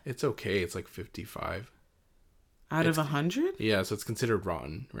bad. It's okay. It's like 55. Out of 100? Yeah, so it's considered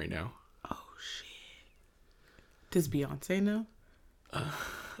rotten right now. Oh, shit. Does Beyonce know?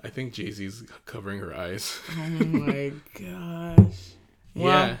 I think Jay-Z's covering her eyes. Oh my gosh.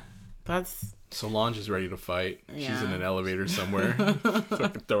 Well, yeah. That's... Solange is ready to fight. Yeah. She's in an elevator somewhere.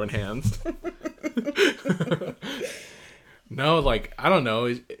 Fucking throwing hands. No, like, I don't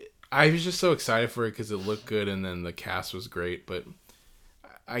know. I was just so excited for it because it looked good and then the cast was great. But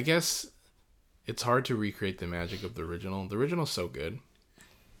I guess... it's hard to recreate the magic of the original. The original's so good.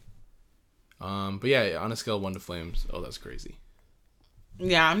 But yeah, on a scale of 1 to flames, oh, that's crazy.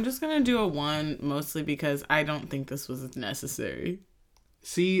 Yeah, I'm just gonna do a 1 mostly because I don't think this was necessary.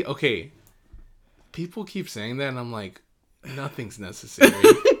 See, okay. People keep saying that, and I'm like, nothing's necessary.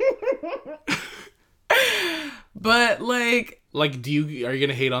 But like, are you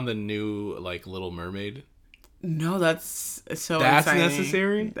gonna hate on the new like Little Mermaid? no, that's so That's exciting.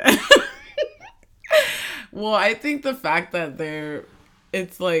 necessary. Well, I think the fact that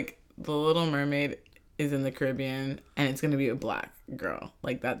it's like the Little Mermaid is in the Caribbean and it's gonna be a black girl.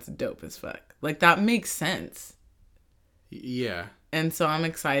 Like, that's dope as fuck. Like, that makes sense. Yeah. And so I'm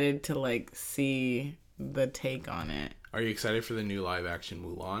excited to like see the take on it. Are you excited for the new live action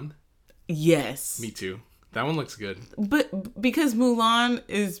Mulan? Yes. Me too. That one looks good. But because Mulan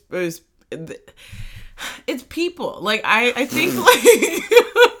is it's people. Like, I think like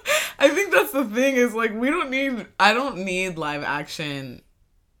I think that's the thing is like I don't need live action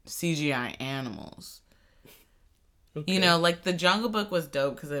CGI animals. Okay. You know, like the Jungle Book was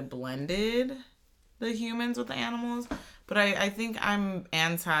dope because it blended the humans with the animals. But I think I'm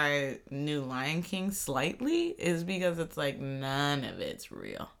anti New Lion King slightly is because it's like none of it's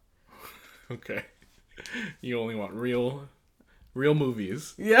real. Okay. You only want real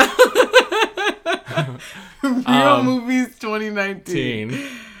movies. Yeah. Real movies 2019.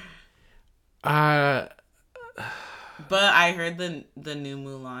 But I heard the new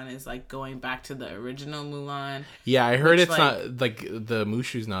Mulan is like going back to the original Mulan. Yeah, I heard it's like, not like the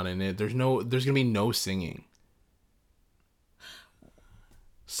Mushu's not in it. There's gonna be no singing.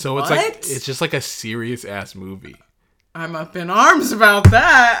 So what? It's just like a serious ass movie. I'm up in arms about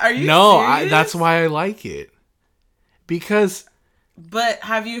that. Are you serious? That's why I like it. Because. But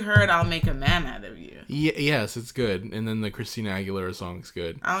have you heard "I'll Make a Man Out of You"? Yes, it's good. And then the Christina Aguilera song's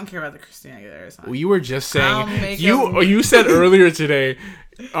good. I don't care about the Christina Aguilera song. Well, you were just saying you said earlier today.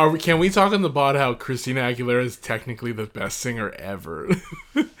 Can we talk on the pod how Christina Aguilera is technically the best singer ever?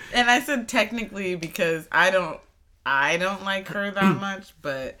 And I said technically because I don't like her that much,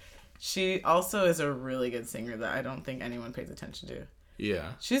 but she also is a really good singer that I don't think anyone pays attention to.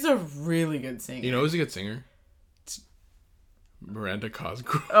 Yeah, she's a really good singer. You know who's a good singer? Miranda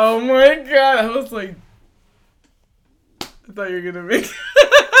Cosgrove. Oh my god, I was like, I thought you were gonna make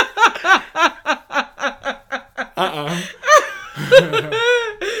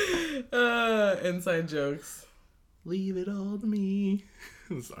inside jokes. Leave it all to me.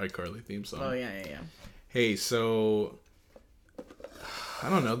 This is iCarly theme song. Oh yeah. Hey, so I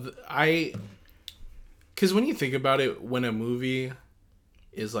don't know. Because when you think about it, when a movie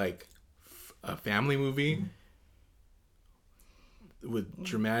is like a family movie with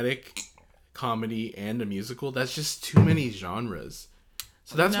dramatic comedy and a musical, that's just too many genres.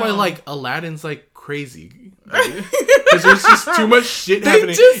 So that's why like Aladdin's like crazy because there's just too much shit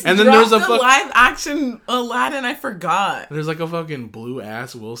happening. And then there's a live action Aladdin. I forgot. There's like a fucking blue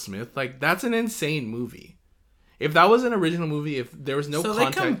ass Will Smith. Like, that's an insane movie. If that was an original movie, if there was no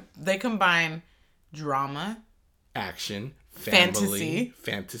content, they combine drama, action, fantasy,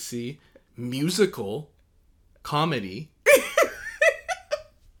 musical, comedy.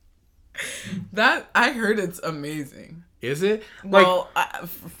 That I heard it's amazing. Is it? Well,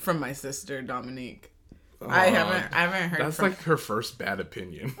 from my sister Dominique. I haven't heard. That's like her first bad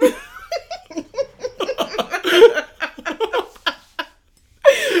opinion.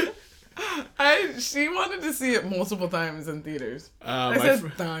 She wanted to see it multiple times in theaters. I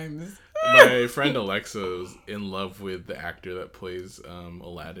said times. My friend Alexa is in love with the actor that plays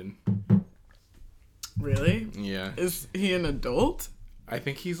Aladdin. Really? Yeah. Is he an adult? I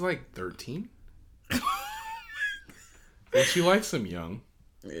think he's like 13. And she likes him young.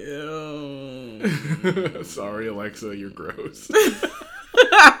 Ew. Sorry, Alexa, you're gross.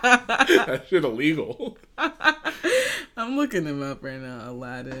 That shit illegal. I'm looking him up right now.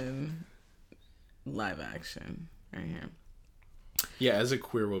 Aladdin live action right here. Yeah, as a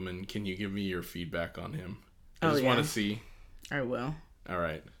queer woman, can you give me your feedback on him? I just want to see. I will. All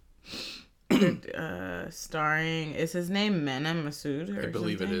right. Starring, is his name Mena Massoud? I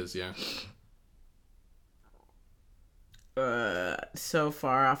believe something? It is, yeah. So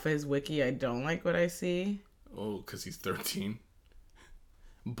far off his wiki, I don't like what I see. Oh, because he's 13.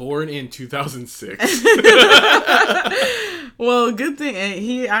 Born in 2006. Well, good thing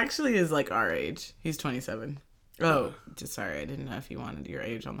he actually is like our age. He's 27. Oh, just sorry, I didn't know if you wanted your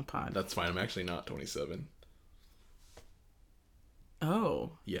age on the pod. That's fine. I'm actually not 27.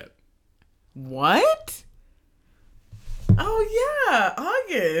 Oh. Yet. What? Oh yeah,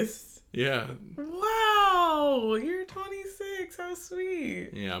 August. Yeah. Wow, you're 26. How sweet.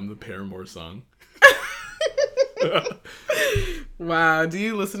 Yeah, I'm the Paramore song. Wow, do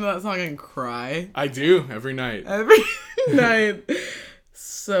you listen to that song and cry? I do, every night. Every night.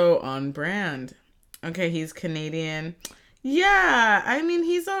 So on brand. Okay, he's Canadian. Yeah, I mean,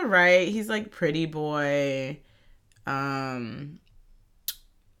 he's all right. He's like pretty boy. On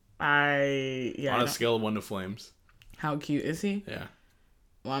a scale of 1 to flames. How cute is he? Yeah.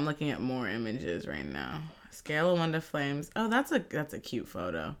 Well, I'm looking at more images right now. Scale of 1 to flames. Oh, that's a cute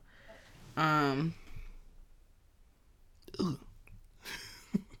photo.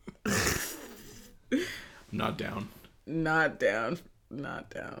 Not down. Not down.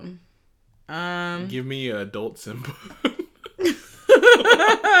 Give me adult Simba.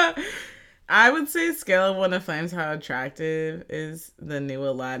 I would say scale of 1 to flames. How attractive is the new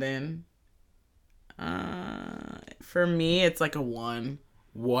Aladdin? For me, it's like a 1.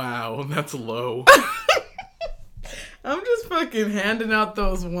 Wow, that's low. I'm just fucking handing out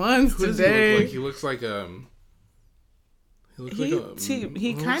those ones Who today. He looks like a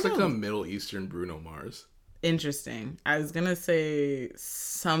Middle Eastern Bruno Mars. Interesting. I was gonna say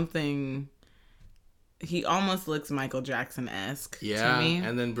something. He almost looks Michael Jackson-esque to me.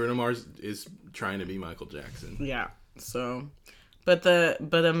 And then Bruno Mars is trying to be Michael Jackson. Yeah. So, but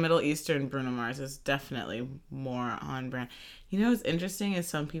the Middle Eastern Bruno Mars is definitely more on brand. You know what's interesting is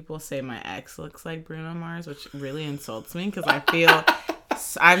some people say my ex looks like Bruno Mars, which really insults me because I feel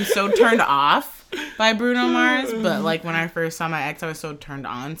I'm so turned off by Bruno Mars. But like when I first saw my ex, I was so turned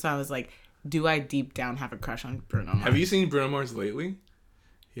on. So I was like, do I deep down have a crush on Bruno Mars? Have you seen Bruno Mars lately?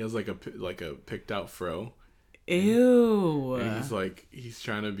 He has like a picked out fro. Ew. And he's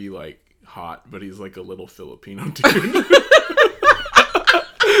trying to be like hot, but he's like a little Filipino dude.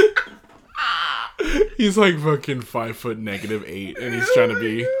 He's like fucking 5'8", and he's trying to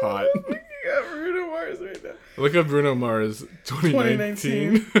be hot. Looking at Bruno Mars right now. Look at Bruno Mars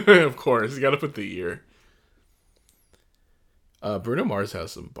 2019. Of course, you gotta put the year. Bruno Mars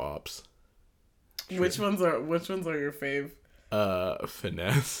has some bops. Which ones are your fave?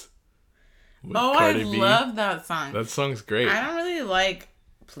 Finesse. Oh, Cardi I B. love that song. That song's great. I don't really like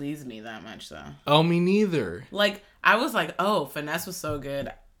Please Me that much though. Oh, me neither. Like I was like, oh, Finesse was so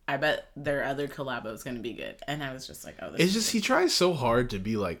good. I bet their other collab was gonna be good, and I was just like, oh, this. It's just he tries so hard to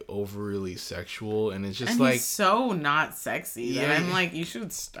be like overly sexual, and it's just and like he's so not sexy. That I'm like, you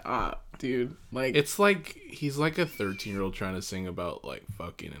should stop, dude. Like it's like he's like a 13-year-old trying to sing about like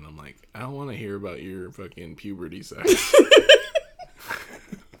fucking, and I'm like, I don't want to hear about your fucking puberty sex.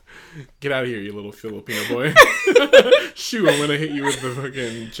 Get out of here, you little Filipino boy. Shoot, I'm gonna hit you with the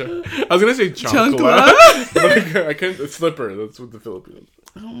fucking I was gonna say chancla. But I can't. It's slipper. That's what the Filipinos.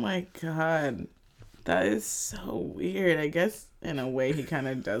 Oh my god, that is so weird. I guess in a way he kind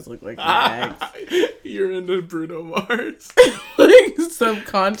of does look like my ex. You're into Bruno Mars. Like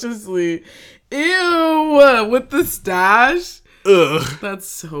subconsciously. Ew, with the stash. Ugh. That's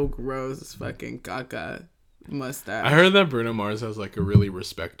so gross. Fucking caca mustache. I heard that Bruno Mars has like a really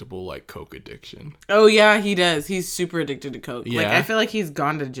respectable like coke addiction. Oh yeah, he does. He's super addicted to coke. Yeah. Like I feel like he's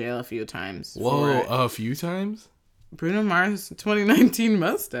gone to jail a few times. Whoa, a few times? Bruno Mars 2019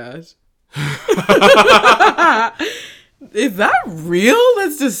 mustache. Is that real?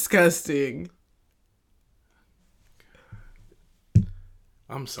 That's disgusting.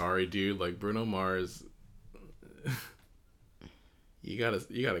 I'm sorry, dude. Like Bruno Mars, you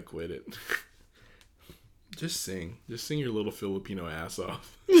gotta quit it. Just sing your little Filipino ass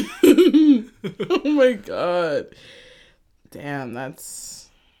off. Oh my god. Damn, that's.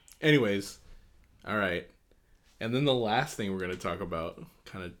 Anyways, all right. And then the last thing we're going to talk about,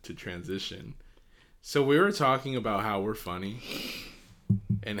 kind of to transition. So we were talking about how we're funny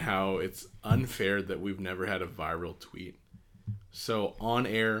and how it's unfair that we've never had a viral tweet. So on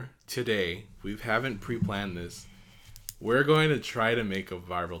air today, we haven't pre-planned this. We're going to try to make a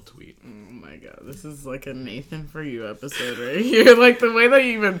viral tweet. Oh my god, this is like a Nathan For You episode right here. Like the way that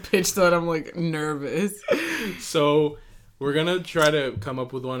you even pitched that, I'm like nervous. So we're going to try to come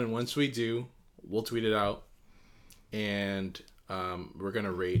up with one, and once we do, we'll tweet it out. And we're going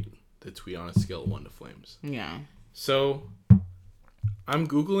to rate the tweet on a scale of 1 to flames. Yeah. So I'm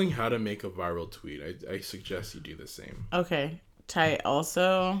Googling how to make a viral tweet. I suggest you do the same. Okay. Tight.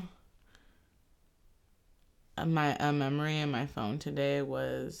 Also, a memory in my phone today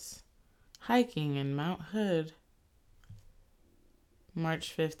was hiking in Mount Hood.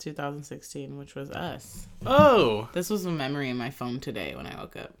 March 5th, 2016, which was us. Oh! This was a memory in my phone today when I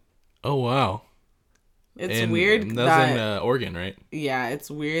woke up. Oh, wow. It's weird that was in Oregon, right? Yeah,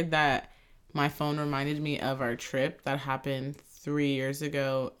 it's weird that my phone reminded me of our trip that happened 3 years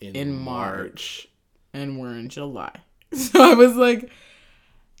ago in March. And we're in July. So I was like,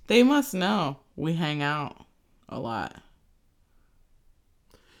 they must know we hang out a lot.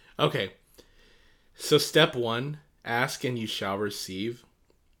 Okay. So step 1, ask and you shall receive.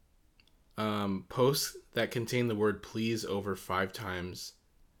 Posts that contain the word please over 5 times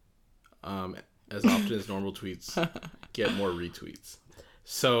as often as normal tweets get more retweets.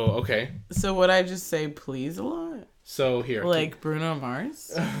 So, okay. So would I just say please a lot? So here. Like Bruno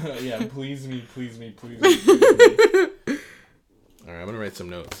Mars? Yeah, please me, please me, please me, please me. Alright, I'm gonna write some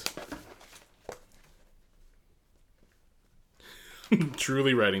notes.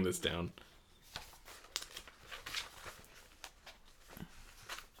 Truly writing this down.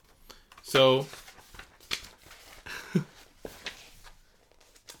 So,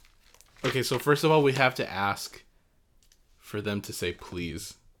 okay, so first of all, we have to ask for them to say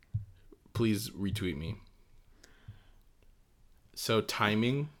please. Please retweet me. So,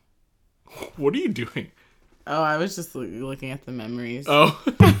 timing. What are you doing? Oh, I was just looking at the memories. Oh.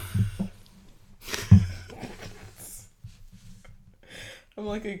 I'm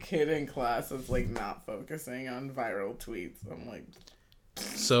like a kid in class that's like not focusing on viral tweets. I'm like...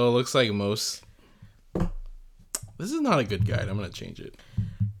 So it looks like most... This is not a good guide. I'm going to change it.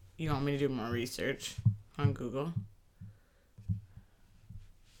 You want me to do more research on Google?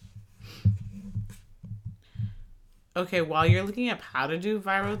 Okay, while you're looking up how to do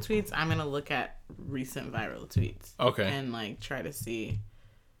viral tweets, I'm going to look at recent viral tweets. Okay. And like try to see...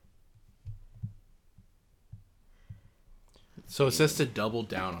 So it says to double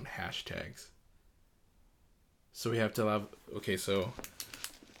down on hashtags. So we have to have... Okay, so...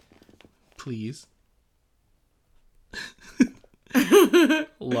 Please.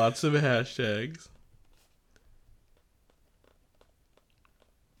 Lots of hashtags.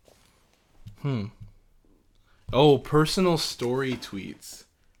 Oh, personal story tweets.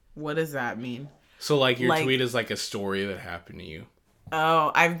 What does that mean? So like your tweet is like a story that happened to you.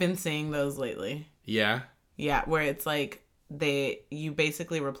 Oh, I've been seeing those lately. Yeah? Yeah, where it's like you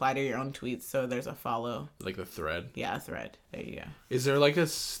basically reply to your own tweets, so there's a follow. Like the thread? Yeah, a thread. There you go. Is there like a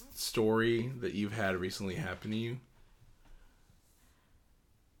story that you've had recently happen to you?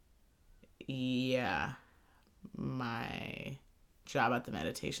 Yeah. My job at the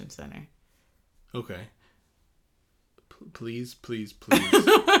meditation center. Okay. Please, please, please.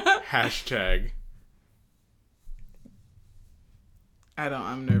 Hashtag.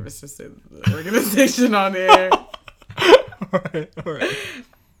 I'm nervous to say the organization on air. All right.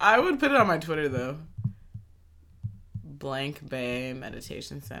 I would put it on my Twitter, though. Blank Bay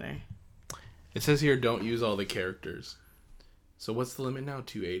Meditation Center. It says here, don't use all the characters. So what's the limit now?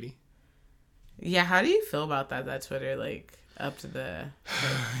 280? Yeah, how do you feel about that Twitter, like, up to the...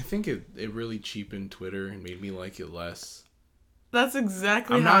 I think it really cheapened Twitter and made me like it less. That's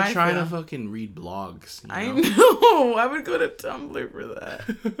exactly I'm how not I trying feel. to fucking read blogs. I know. I would go to Tumblr for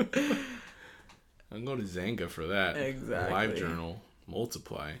that. I'll go to Zanga for that. Exactly. LiveJournal.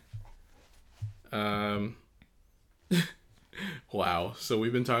 Multiply. Wow. So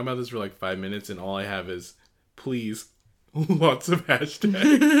we've been talking about this for like 5 minutes and all I have is, please, lots of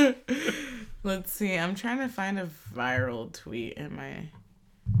hashtags. Let's see. I'm trying to find a viral tweet.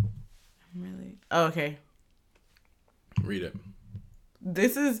 Oh, okay. Read it.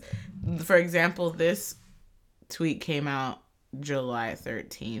 This is, for example, this tweet came out July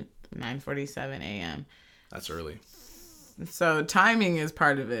 13th, 9:47 a.m. That's early. So timing is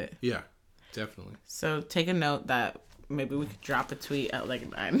part of it. Yeah, definitely. So take a note that maybe we could drop a tweet at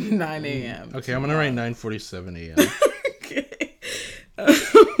like 9 a.m. Okay, I'm going to write 9:47 a.m. Okay.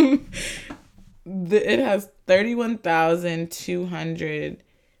 It has 31,200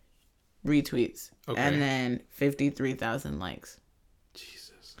 retweets. Okay. And then 53,000 likes.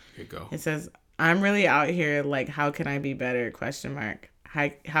 Jesus. Okay, go. It says, I'm really out here, like, how can I be better? ?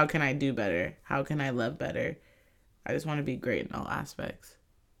 How can I do better? How can I love better? I just want to be great in all aspects.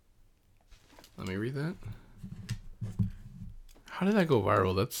 Let me read that. How did that go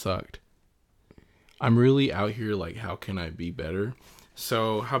viral? That sucked. I'm really out here, like, how can I be better?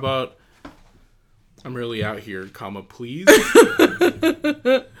 So, how about, I'm really out here, comma, please? Are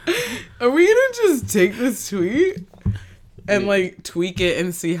we gonna just take this tweet and like tweak it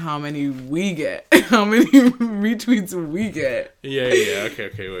and see how many we get? How many retweets we get? Yeah.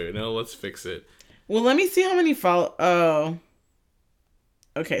 Okay, wait. No, let's fix it. Well, let me see how many follow. Oh.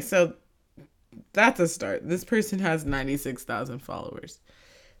 Okay, so that's a start. This person has 96,000 followers.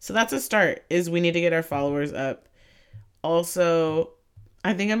 So that's a start, is we need to get our followers up. Also,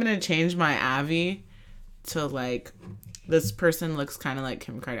 I think I'm going to change my Avi to like, this person looks kind of like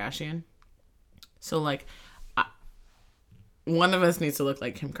Kim Kardashian. So like, one of us needs to look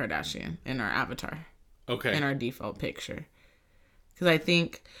like Kim Kardashian in our avatar. Okay. In our default picture. Because I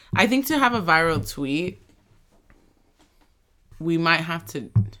think to have a viral tweet, we might have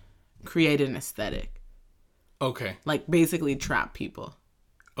to create an aesthetic. Okay. Like basically trap people.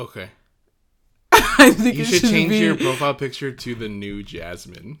 Okay. I think you it should change be... your profile picture to the new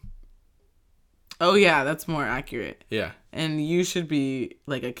Jasmine. Oh yeah, that's more accurate. Yeah. And you should be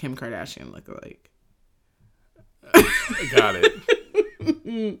like a Kim Kardashian lookalike. Got it.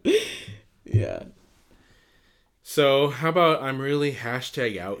 Yeah. So how about I'm really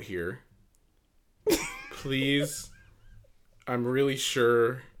 #out here. Please. I'm really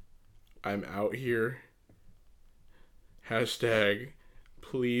sure I'm out here.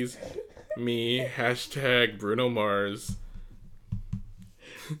 #please me. #Bruno Mars.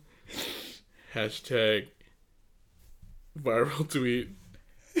 #viral tweet.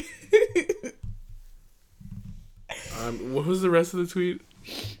 What was the rest of the tweet?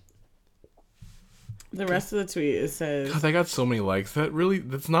 The rest of the tweet, it says... God, I got so many likes.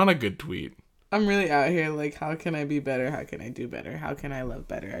 That's not a good tweet. I'm really out here, like, how can I be better? How can I do better? How can I love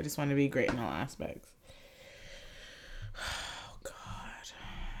better? I just want to be great in all aspects. Oh, God.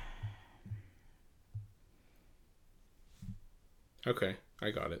 Okay,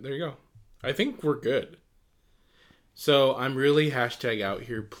 I got it. There you go. I think we're good. So, I'm really #out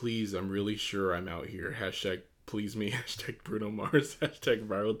here. Please, I'm really sure I'm out here. #please me. #Bruno Mars.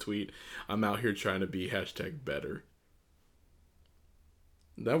 #viral tweet. I'm out here trying to be #better.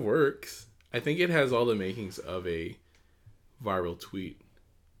 That works. I think it has all the makings of a viral tweet.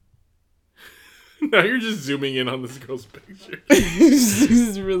 Now you're just zooming in on this girl's picture.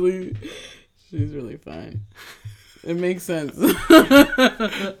 She's really fine. It makes sense.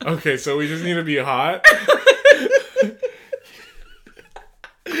 Okay, so we just need to be hot.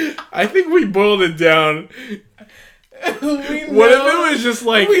 I think we boiled it down. What if it was just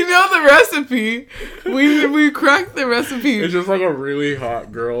like... We know the recipe. We cracked the recipe. It's just like a really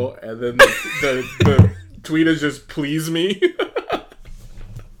hot girl, and then the tweet is just please me.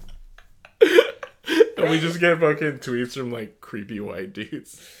 And we just get fucking tweets from like creepy white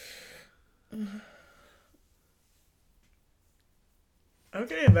dudes.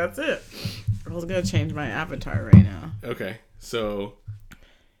 Okay, that's it. I was gonna change my avatar right now. Okay, so...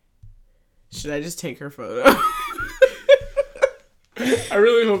 Should I just take her photo? I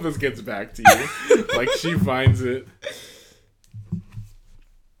really hope this gets back to you. Like, she finds it.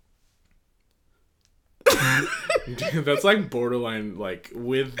 Dude, that's like borderline, like,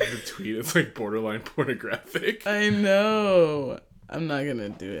 with the tweet, it's like borderline pornographic. I know. I'm not gonna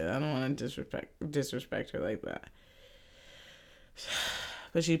do it. I don't want to disrespect her like that.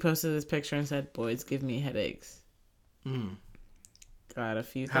 But she posted this picture and said, "Boys give me headaches." Got a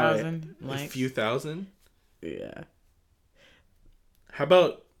few thousand likes. A few thousand? Yeah. How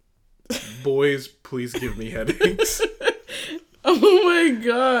about boys, please give me headaches? Oh my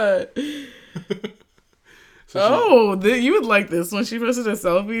god. You would like this one. She posted a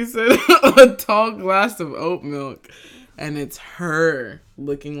selfie, said a tall glass of oat milk. And it's her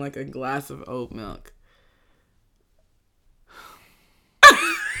looking like a glass of oat milk.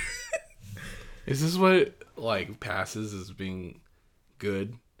 Is this what, like, passes as being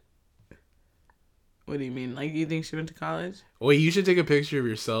good? What do you mean? Like, you think she went to college? Wait, you should take a picture of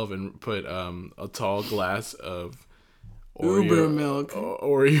yourself and put a tall glass of Uber milk.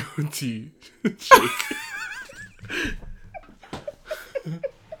 Oreo tea shake.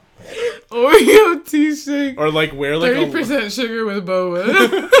 Oreo tea shake. Or like wear like 30% sugar with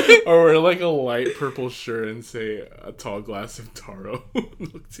boba. Or wear like a light purple shirt and say a tall glass of taro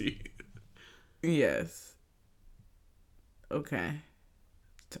milk tea. Yes. Okay.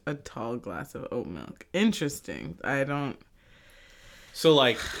 A tall glass of oat milk. Interesting. So,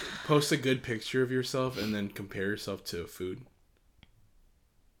 like, post a good picture of yourself and then compare yourself to food.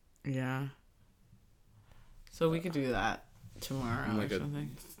 Yeah. So we could do that tomorrow like or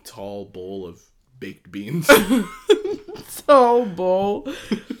something. A tall bowl of baked beans. Tall bowl.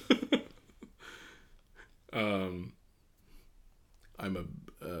 I'm a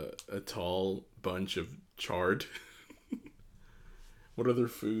tall bunch of chard. What other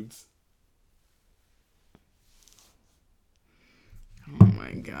foods? Oh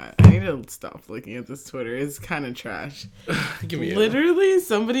my god. I need to stop looking at this Twitter. It's kind of trash. Literally,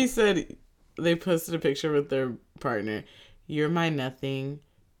 somebody said they posted a picture with their partner. "You're my nothing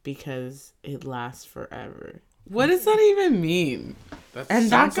because it lasts forever." What does that even mean? That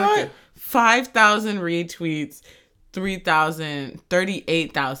got 5,000 retweets,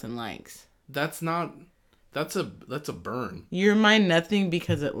 38,000 likes. That's a burn. You're my nothing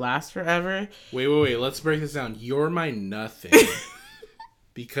because it lasts forever. Wait. Let's break this down. You're my nothing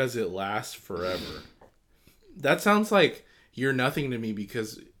because it lasts forever. That sounds like you're nothing to me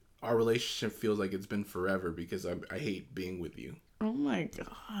because our relationship feels like it's been forever because I hate being with you. Oh my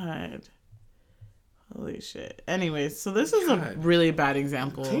god. Holy shit. Anyways, so this is a really bad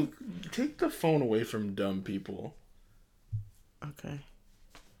example. Take the phone away from dumb people. Okay.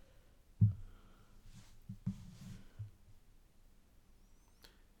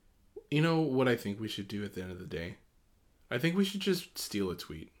 You know what I think we should do at the end of the day? I think we should just steal a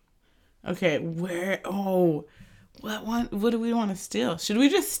tweet. Okay, where? Oh, what one? What do we want to steal? Should we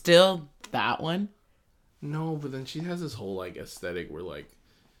just steal that one? No, but then she has this whole like aesthetic where like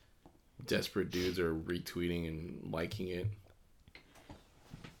desperate dudes are retweeting and liking it.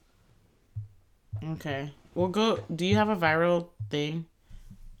 Okay, we'll go. Do you have a viral thing?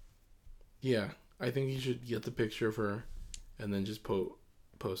 Yeah, I think you should get the picture of her, and then just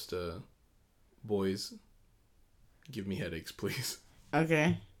post boys, give me headaches, please.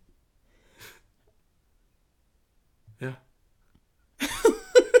 Okay. Yeah.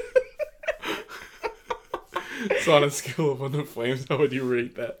 So on a scale of 1 to flames, how would you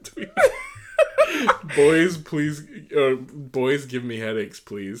rate that tweet? Boys, please, boys, give me headaches,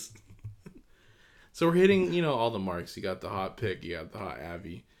 please. So we're hitting, all the marks. You got the hot pick, you got the hot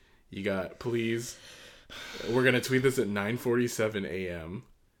Abby, you got please. We're gonna tweet this at 9:47 a.m.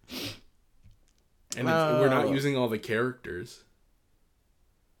 And we're not using all the characters.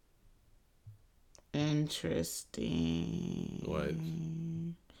 Interesting. What?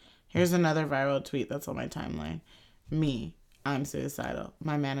 Here's another viral tweet that's on my timeline. Me, I'm suicidal.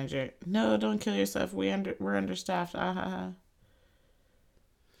 My manager, no, don't kill yourself. We're understaffed.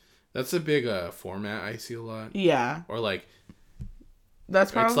 That's a big format I see a lot. Yeah. Or like,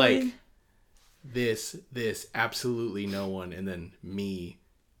 that's probably. It's like this, absolutely no one, and then me,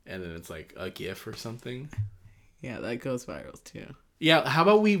 and then it's like a GIF or something. Yeah, that goes viral too. Yeah, how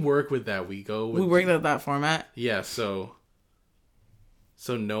about we work with that? We work with that format. Yeah, so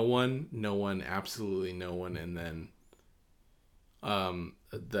no one, absolutely no one, and then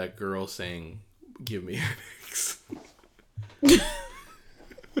that girl saying, "Give me headaches."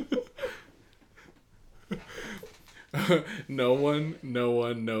 No one,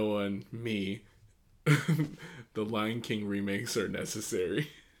 me. The Lion King remakes are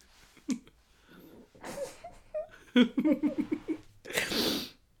necessary.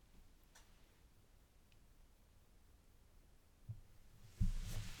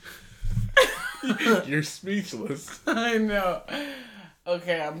 You're speechless. I know.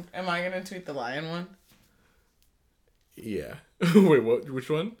 Okay, am I gonna tweet the lion one? Yeah. Wait, what? Which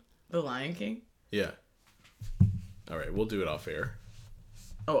one? The Lion King? Yeah. All right, we'll do it off air.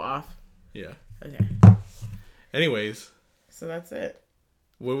 Oh, off? Yeah. Okay. Anyways. So that's it.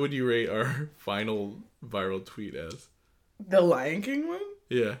 What would you rate our final viral tweet as? The Lion King one?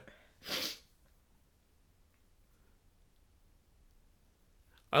 Yeah.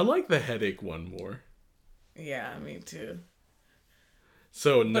 I like the headache one more. Yeah, me too.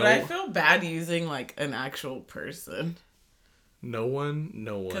 So no. But I feel bad using like an actual person. No one.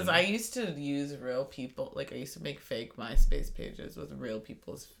 Because I used to use real people. Like I used to make fake MySpace pages with real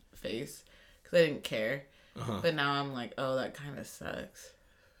people's face because I didn't care. Uh-huh. But now I'm like, oh, that kind of sucks.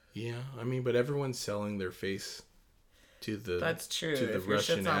 Yeah, I mean, but everyone's selling their face to the. That's true. To the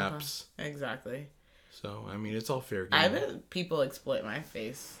Russian apps. Exactly. So I mean, it's all fair game. I bet people exploit my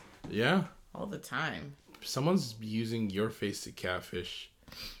face. Yeah. All the time. Someone's using your face to catfish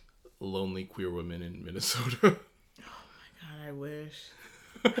lonely queer women in Minnesota. Oh my god, I wish.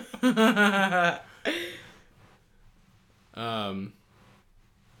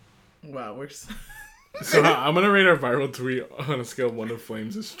 Wow, we're so I'm gonna rate our viral tweet on a scale of 1 to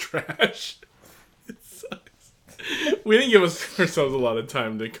flames as trash. It sucks. We didn't give ourselves a lot of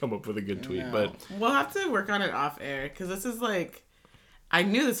time to come up with a good tweet, but we'll have to work on it off air because this is like, I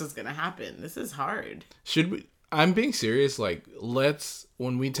knew this was gonna happen. This is hard. Should we? I'm being serious. Like,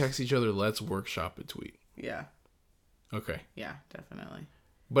 when we text each other, let's workshop a tweet. Yeah. Okay. Yeah, definitely.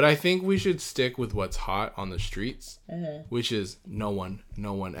 But I think we should stick with what's hot on the streets, which is no one,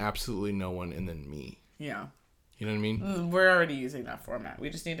 absolutely no one, and then me. Yeah. You know what I mean? We're already using that format. We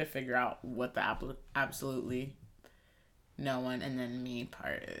just need to figure out what the absolutely no one and then me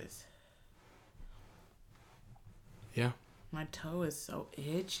part is. Yeah. My toe is so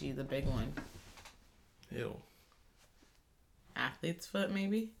itchy, the big one. Ew. Athlete's foot,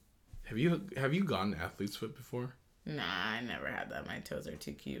 maybe? Have you gotten athlete's foot before? Nah, I never had that. My toes are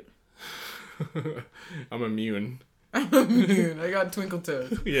too cute. I'm immune. I got twinkle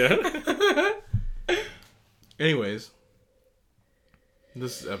toes. Yeah. Anyways,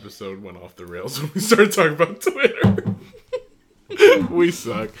 this episode went off the rails when we started talking about Twitter. We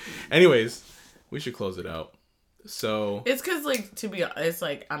suck. Anyways, we should close it out. So it's because, like, to be honest,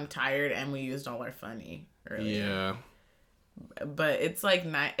 like, I'm tired and we used all our funny earlier. Yeah. But it's like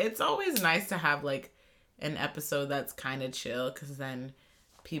it's always nice to have like an episode that's kind of chill, because then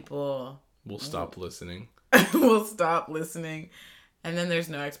people We'll stop listening. will stop listening, and then there's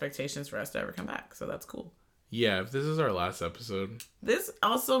no expectations for us to ever come back. So that's cool. Yeah, if this is our last episode. This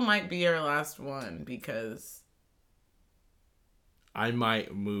also might be our last one because I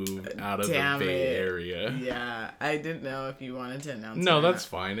might move out of the Bay Area. Yeah, I didn't know if you wanted to announce. No, that's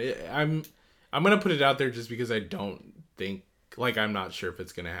fine. I'm gonna put it out there just because I don't think, like, I'm not sure if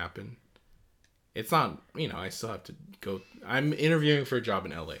it's gonna happen. It's not, I still have to go. I'm interviewing for a job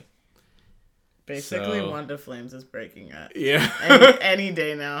in LA. Basically, One to Flames is breaking up. Yeah. any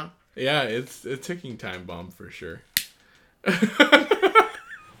day now. Yeah, it's a ticking time bomb for sure.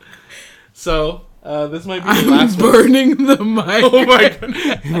 So, this might be the last burning one. The mic. Oh my god.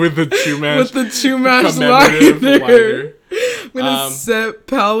 With the two-match lighter. I'm gonna set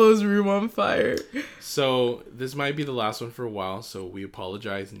Paolo's room on fire. So, this might be the last one for a while, so we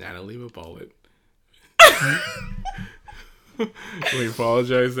apologize, Natalie Mabolit. We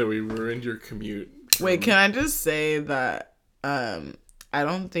apologize that we ruined your commute. Wait, can I just say that I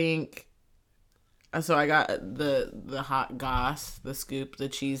don't think... So I got the hot goss, the scoop, the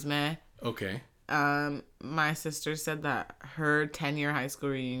chisme. Okay. My sister said that her 10-year high school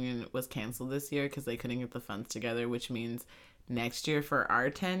reunion was canceled this year because they couldn't get the funds together, which means next year for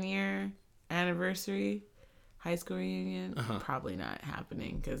our 10-year anniversary high school reunion, probably not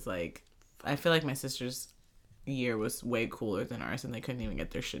happening because, like, I feel like my sister's year was way cooler than ours and they couldn't even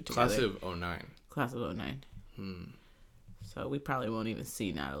get their shit together. Class of 09. Class of 09. So we probably won't even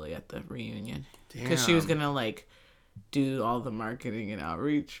see Natalie at the reunion. Damn. Because she was going to, like, do all the marketing and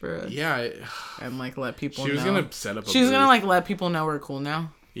outreach for us. Yeah. And, like, let people know. She was going to set up a booth. She was going to, like, let people know we're cool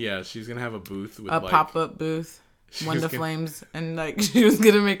now. Yeah, she's going to have a booth with, a pop-up booth. One to Flames. And, like, she was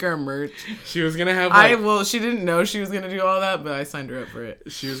going to make our merch. She was going to have, like... she didn't know she was going to do all that, but I signed her up for it.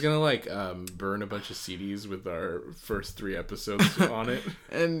 She was going to, like, burn a bunch of CDs with our first 3 episodes on it.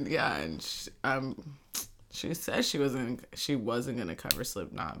 And, yeah, and she said she wasn't gonna cover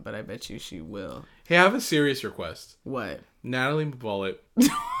Slipknot, but I bet you she will. Hey, I have a serious request. What? Natalie Mabolit,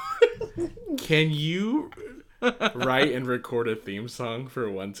 can you write and record a theme song for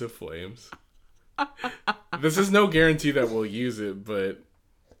One to Flames? This is no guarantee that we'll use it, but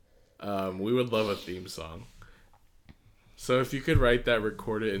we would love a theme song. So if you could write that,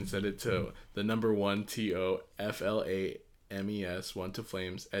 record it, and send it to the number 1 TOFLAMES 1 to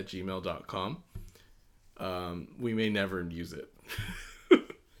Flames @gmail.com. We may never use it.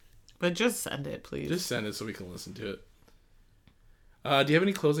 But just send it, please. Just send it so we can listen to it. Do you have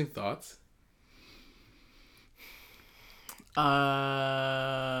any closing thoughts?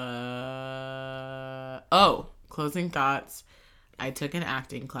 Closing thoughts. I took an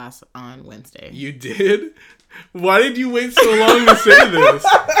acting class on Wednesday. You did? Why did you wait so long to say this?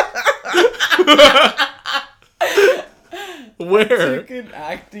 Where? I took an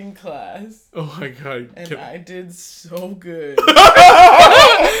acting class. Oh my god. And I did so good.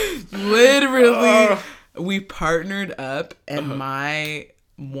 Literally, we partnered up and my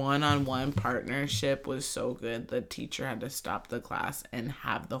one-on-one partnership was so good. The teacher had to stop the class and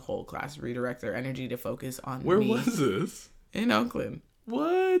have the whole class redirect their energy to focus on me. Where was this? In Oakland.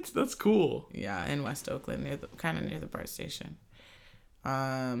 What? That's cool. Yeah, in West Oakland, kind of near the BART station.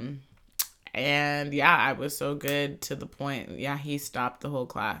 And yeah, I was so good to the point. Yeah, he stopped the whole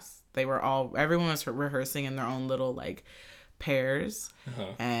class. Everyone was rehearsing in their own little like pairs.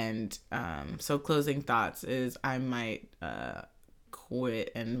 And so closing thoughts is I might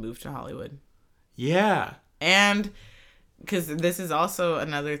quit and move to Hollywood. Yeah. And because this is also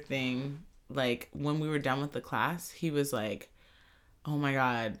another thing, like when we were done with the class, he was like, oh my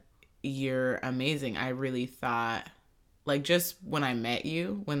God, you're amazing. I really thought, like, just when I met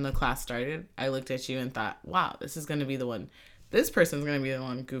you, when the class started, I looked at you and thought, wow, this is going to be the one. This person's going to be the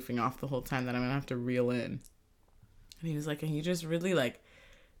one goofing off the whole time that I'm going to have to reel in. And he was like, and you just really, like,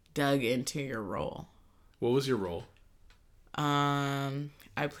 dug into your role. What was your role?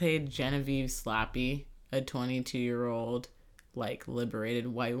 I played Genevieve Slappy, a 22-year-old, like, liberated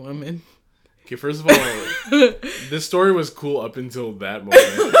white woman. Okay, first of all, this story was cool up until that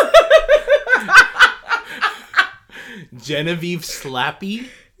moment. Genevieve Slappy?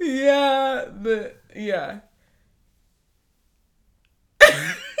 Yeah,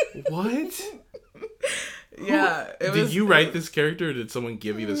 What? Yeah. Did you write this character or did someone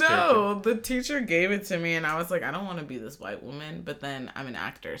give you this character? No, the teacher gave it to me and I was like, I don't want to be this white woman, but then I'm an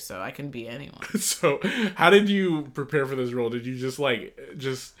actor, so I can be anyone. So, how did you prepare for this role? Did you just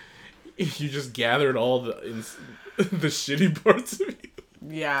gathered all the shitty parts of you?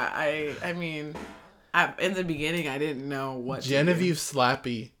 Yeah, I mean, in the beginning, I didn't know what Genevieve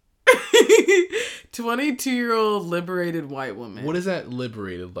Slappy. 22-year-old liberated white woman. What is that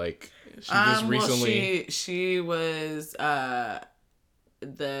liberated like? She just recently. Well, she was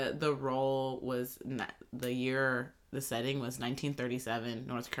the role was the setting was 1937,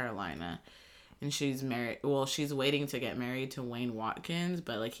 North Carolina, and she's married. Well, she's waiting to get married to Wayne Watkins,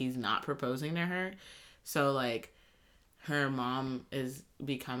 but like he's not proposing to her, so like her mom is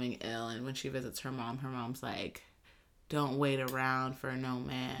becoming ill, and when she visits her mom's like, don't wait around for no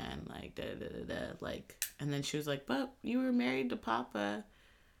man, like da da da da, like, and then she was like, but you were married to Papa.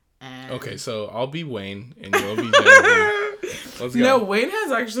 And okay, so I'll be Wayne and you'll be Genevieve. Let's go. No, Wayne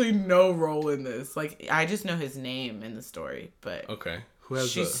has actually no role in this. Like, I just know his name in the story, but okay,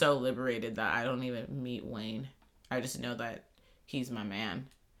 she's so liberated that I don't even meet Wayne. I just know that he's my man.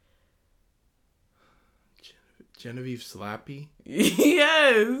 Genevieve Slappy?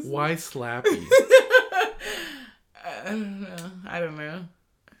 Yes. Why Slappy? I don't know.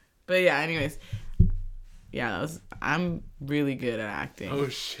 But yeah, anyways. Yeah, I'm really good at acting. Oh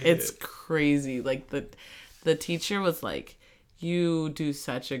shit. It's crazy. Like the teacher was like, you do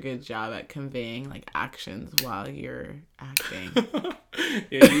such a good job at conveying like actions while you're acting.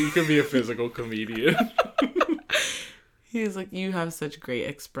 Yeah, you could be a physical comedian. He was like, you have such great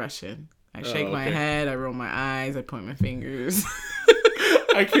expression. I shake my head, I roll my eyes, I point my fingers.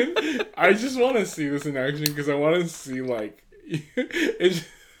 I just want to see this in action because I want to see like it's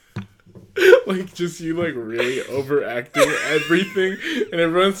like just you like really overacting everything and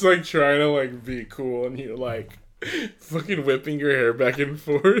everyone's like trying to like be cool and you're like fucking whipping your hair back and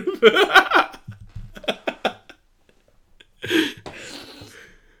forth.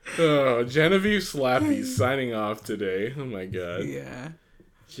 Oh, Genevieve Slappy signing off today. Oh my god. Yeah.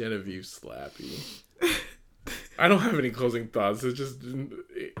 Genevieve Slappy. I don't have any closing thoughts. It's just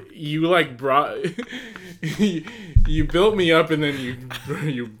you like brought you built me up and then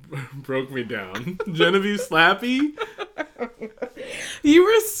you broke me down. Genevieve Slappy. You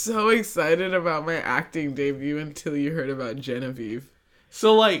were so excited about my acting debut until you heard about Genevieve.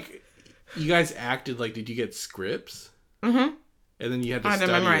 So like, you guys acted like? Did you get scripts? Mm-hmm. And then you had to I had to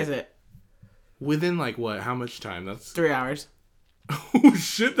memorize it. Within like what? How much time? That's 3 hours. Oh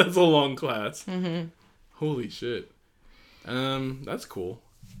shit! That's a long class. Mm-hmm. Holy shit. That's cool.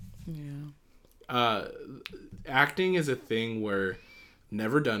 Yeah. Acting is a thing where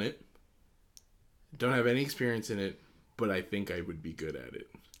never done it. Don't have any experience in it, but I think I would be good at it.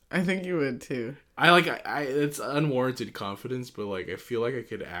 I think you would too. I it's unwarranted confidence, but like I feel like I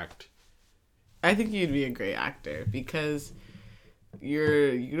could act. I think you'd be a great actor because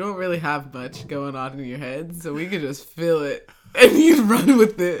you don't really have much going on in your head, so we could just feel it and you'd run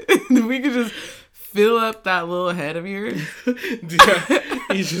with it. And we could just fill up that little head of yours. Yeah,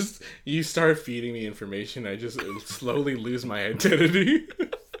 you start feeding me information. I just slowly lose my identity.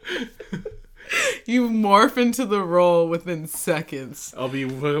 You morph into the role within seconds. I'll be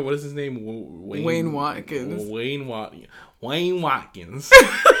what is his name? Wayne Watkins. Wayne Watkins.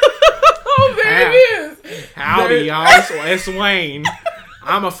 Oh, there it is. Howdy, y'all. It's Wayne.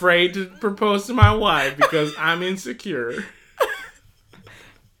 I'm afraid to propose to my wife because I'm insecure.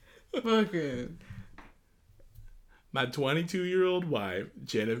 Fucking. My 22-year-old wife,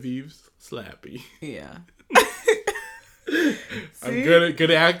 Genevieve Slappy. Yeah. I'm good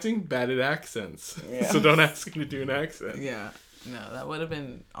at acting, bad at accents. Yeah. So don't ask me to do an accent. Yeah. No, that would have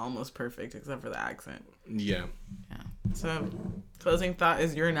been almost perfect except for the accent. Yeah. Yeah. So, closing thought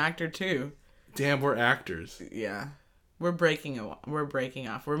is you're an actor too. Damn, we're actors. Yeah. We're breaking off.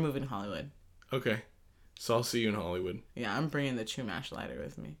 We're moving to Hollywood. Okay. So I'll see you in Hollywood. Yeah, I'm bringing the Chumash lighter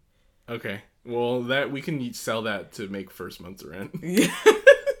with me. Okay. Well, we can sell that to make first month's rent. Yeah.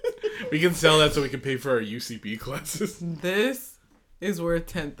 We can sell that so we can pay for our UCB classes. This is worth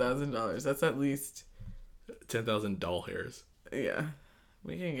 $10,000. That's at least 10,000 doll hairs. Yeah.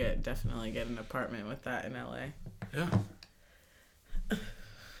 We can definitely get an apartment with that in LA. Yeah.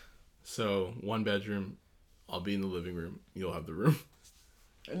 So, 1 bedroom. I'll be in the living room. You'll have the room.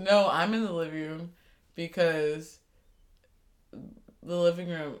 No, I'm in the living room because the living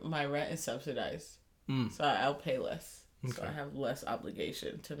room, my rent is subsidized. So I'll pay less. Okay. So I have less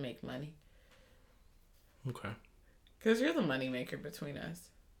obligation to make money. Okay. Because you're the moneymaker between us.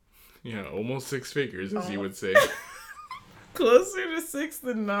 Yeah, almost 6 figures, as you would say. Closer to 6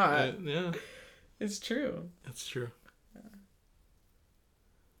 than not. Yeah. It's true. That's true. Yeah.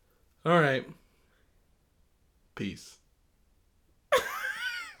 All right. Peace.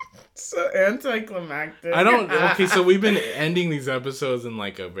 So anticlimactic. Okay, so we've been ending these episodes in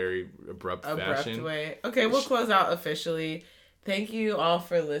like a very abrupt fashion. Way. Okay, we'll close out officially. Thank you all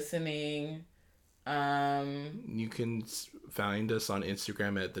for listening. You can find us on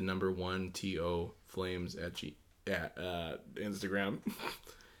Instagram at the number 1 TO Flames at Instagram.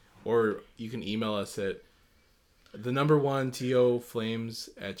 Or you can email us at the number 1 TO Flames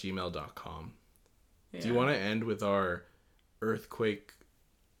at gmail.com. Yeah. Do you want to end with our Earthquake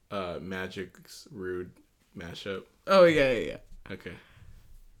Magic's Rude mashup? Oh, yeah. Okay.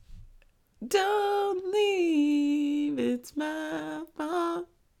 Don't leave, it's my fault.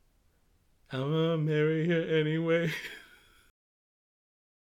 I'm gonna marry her anyway.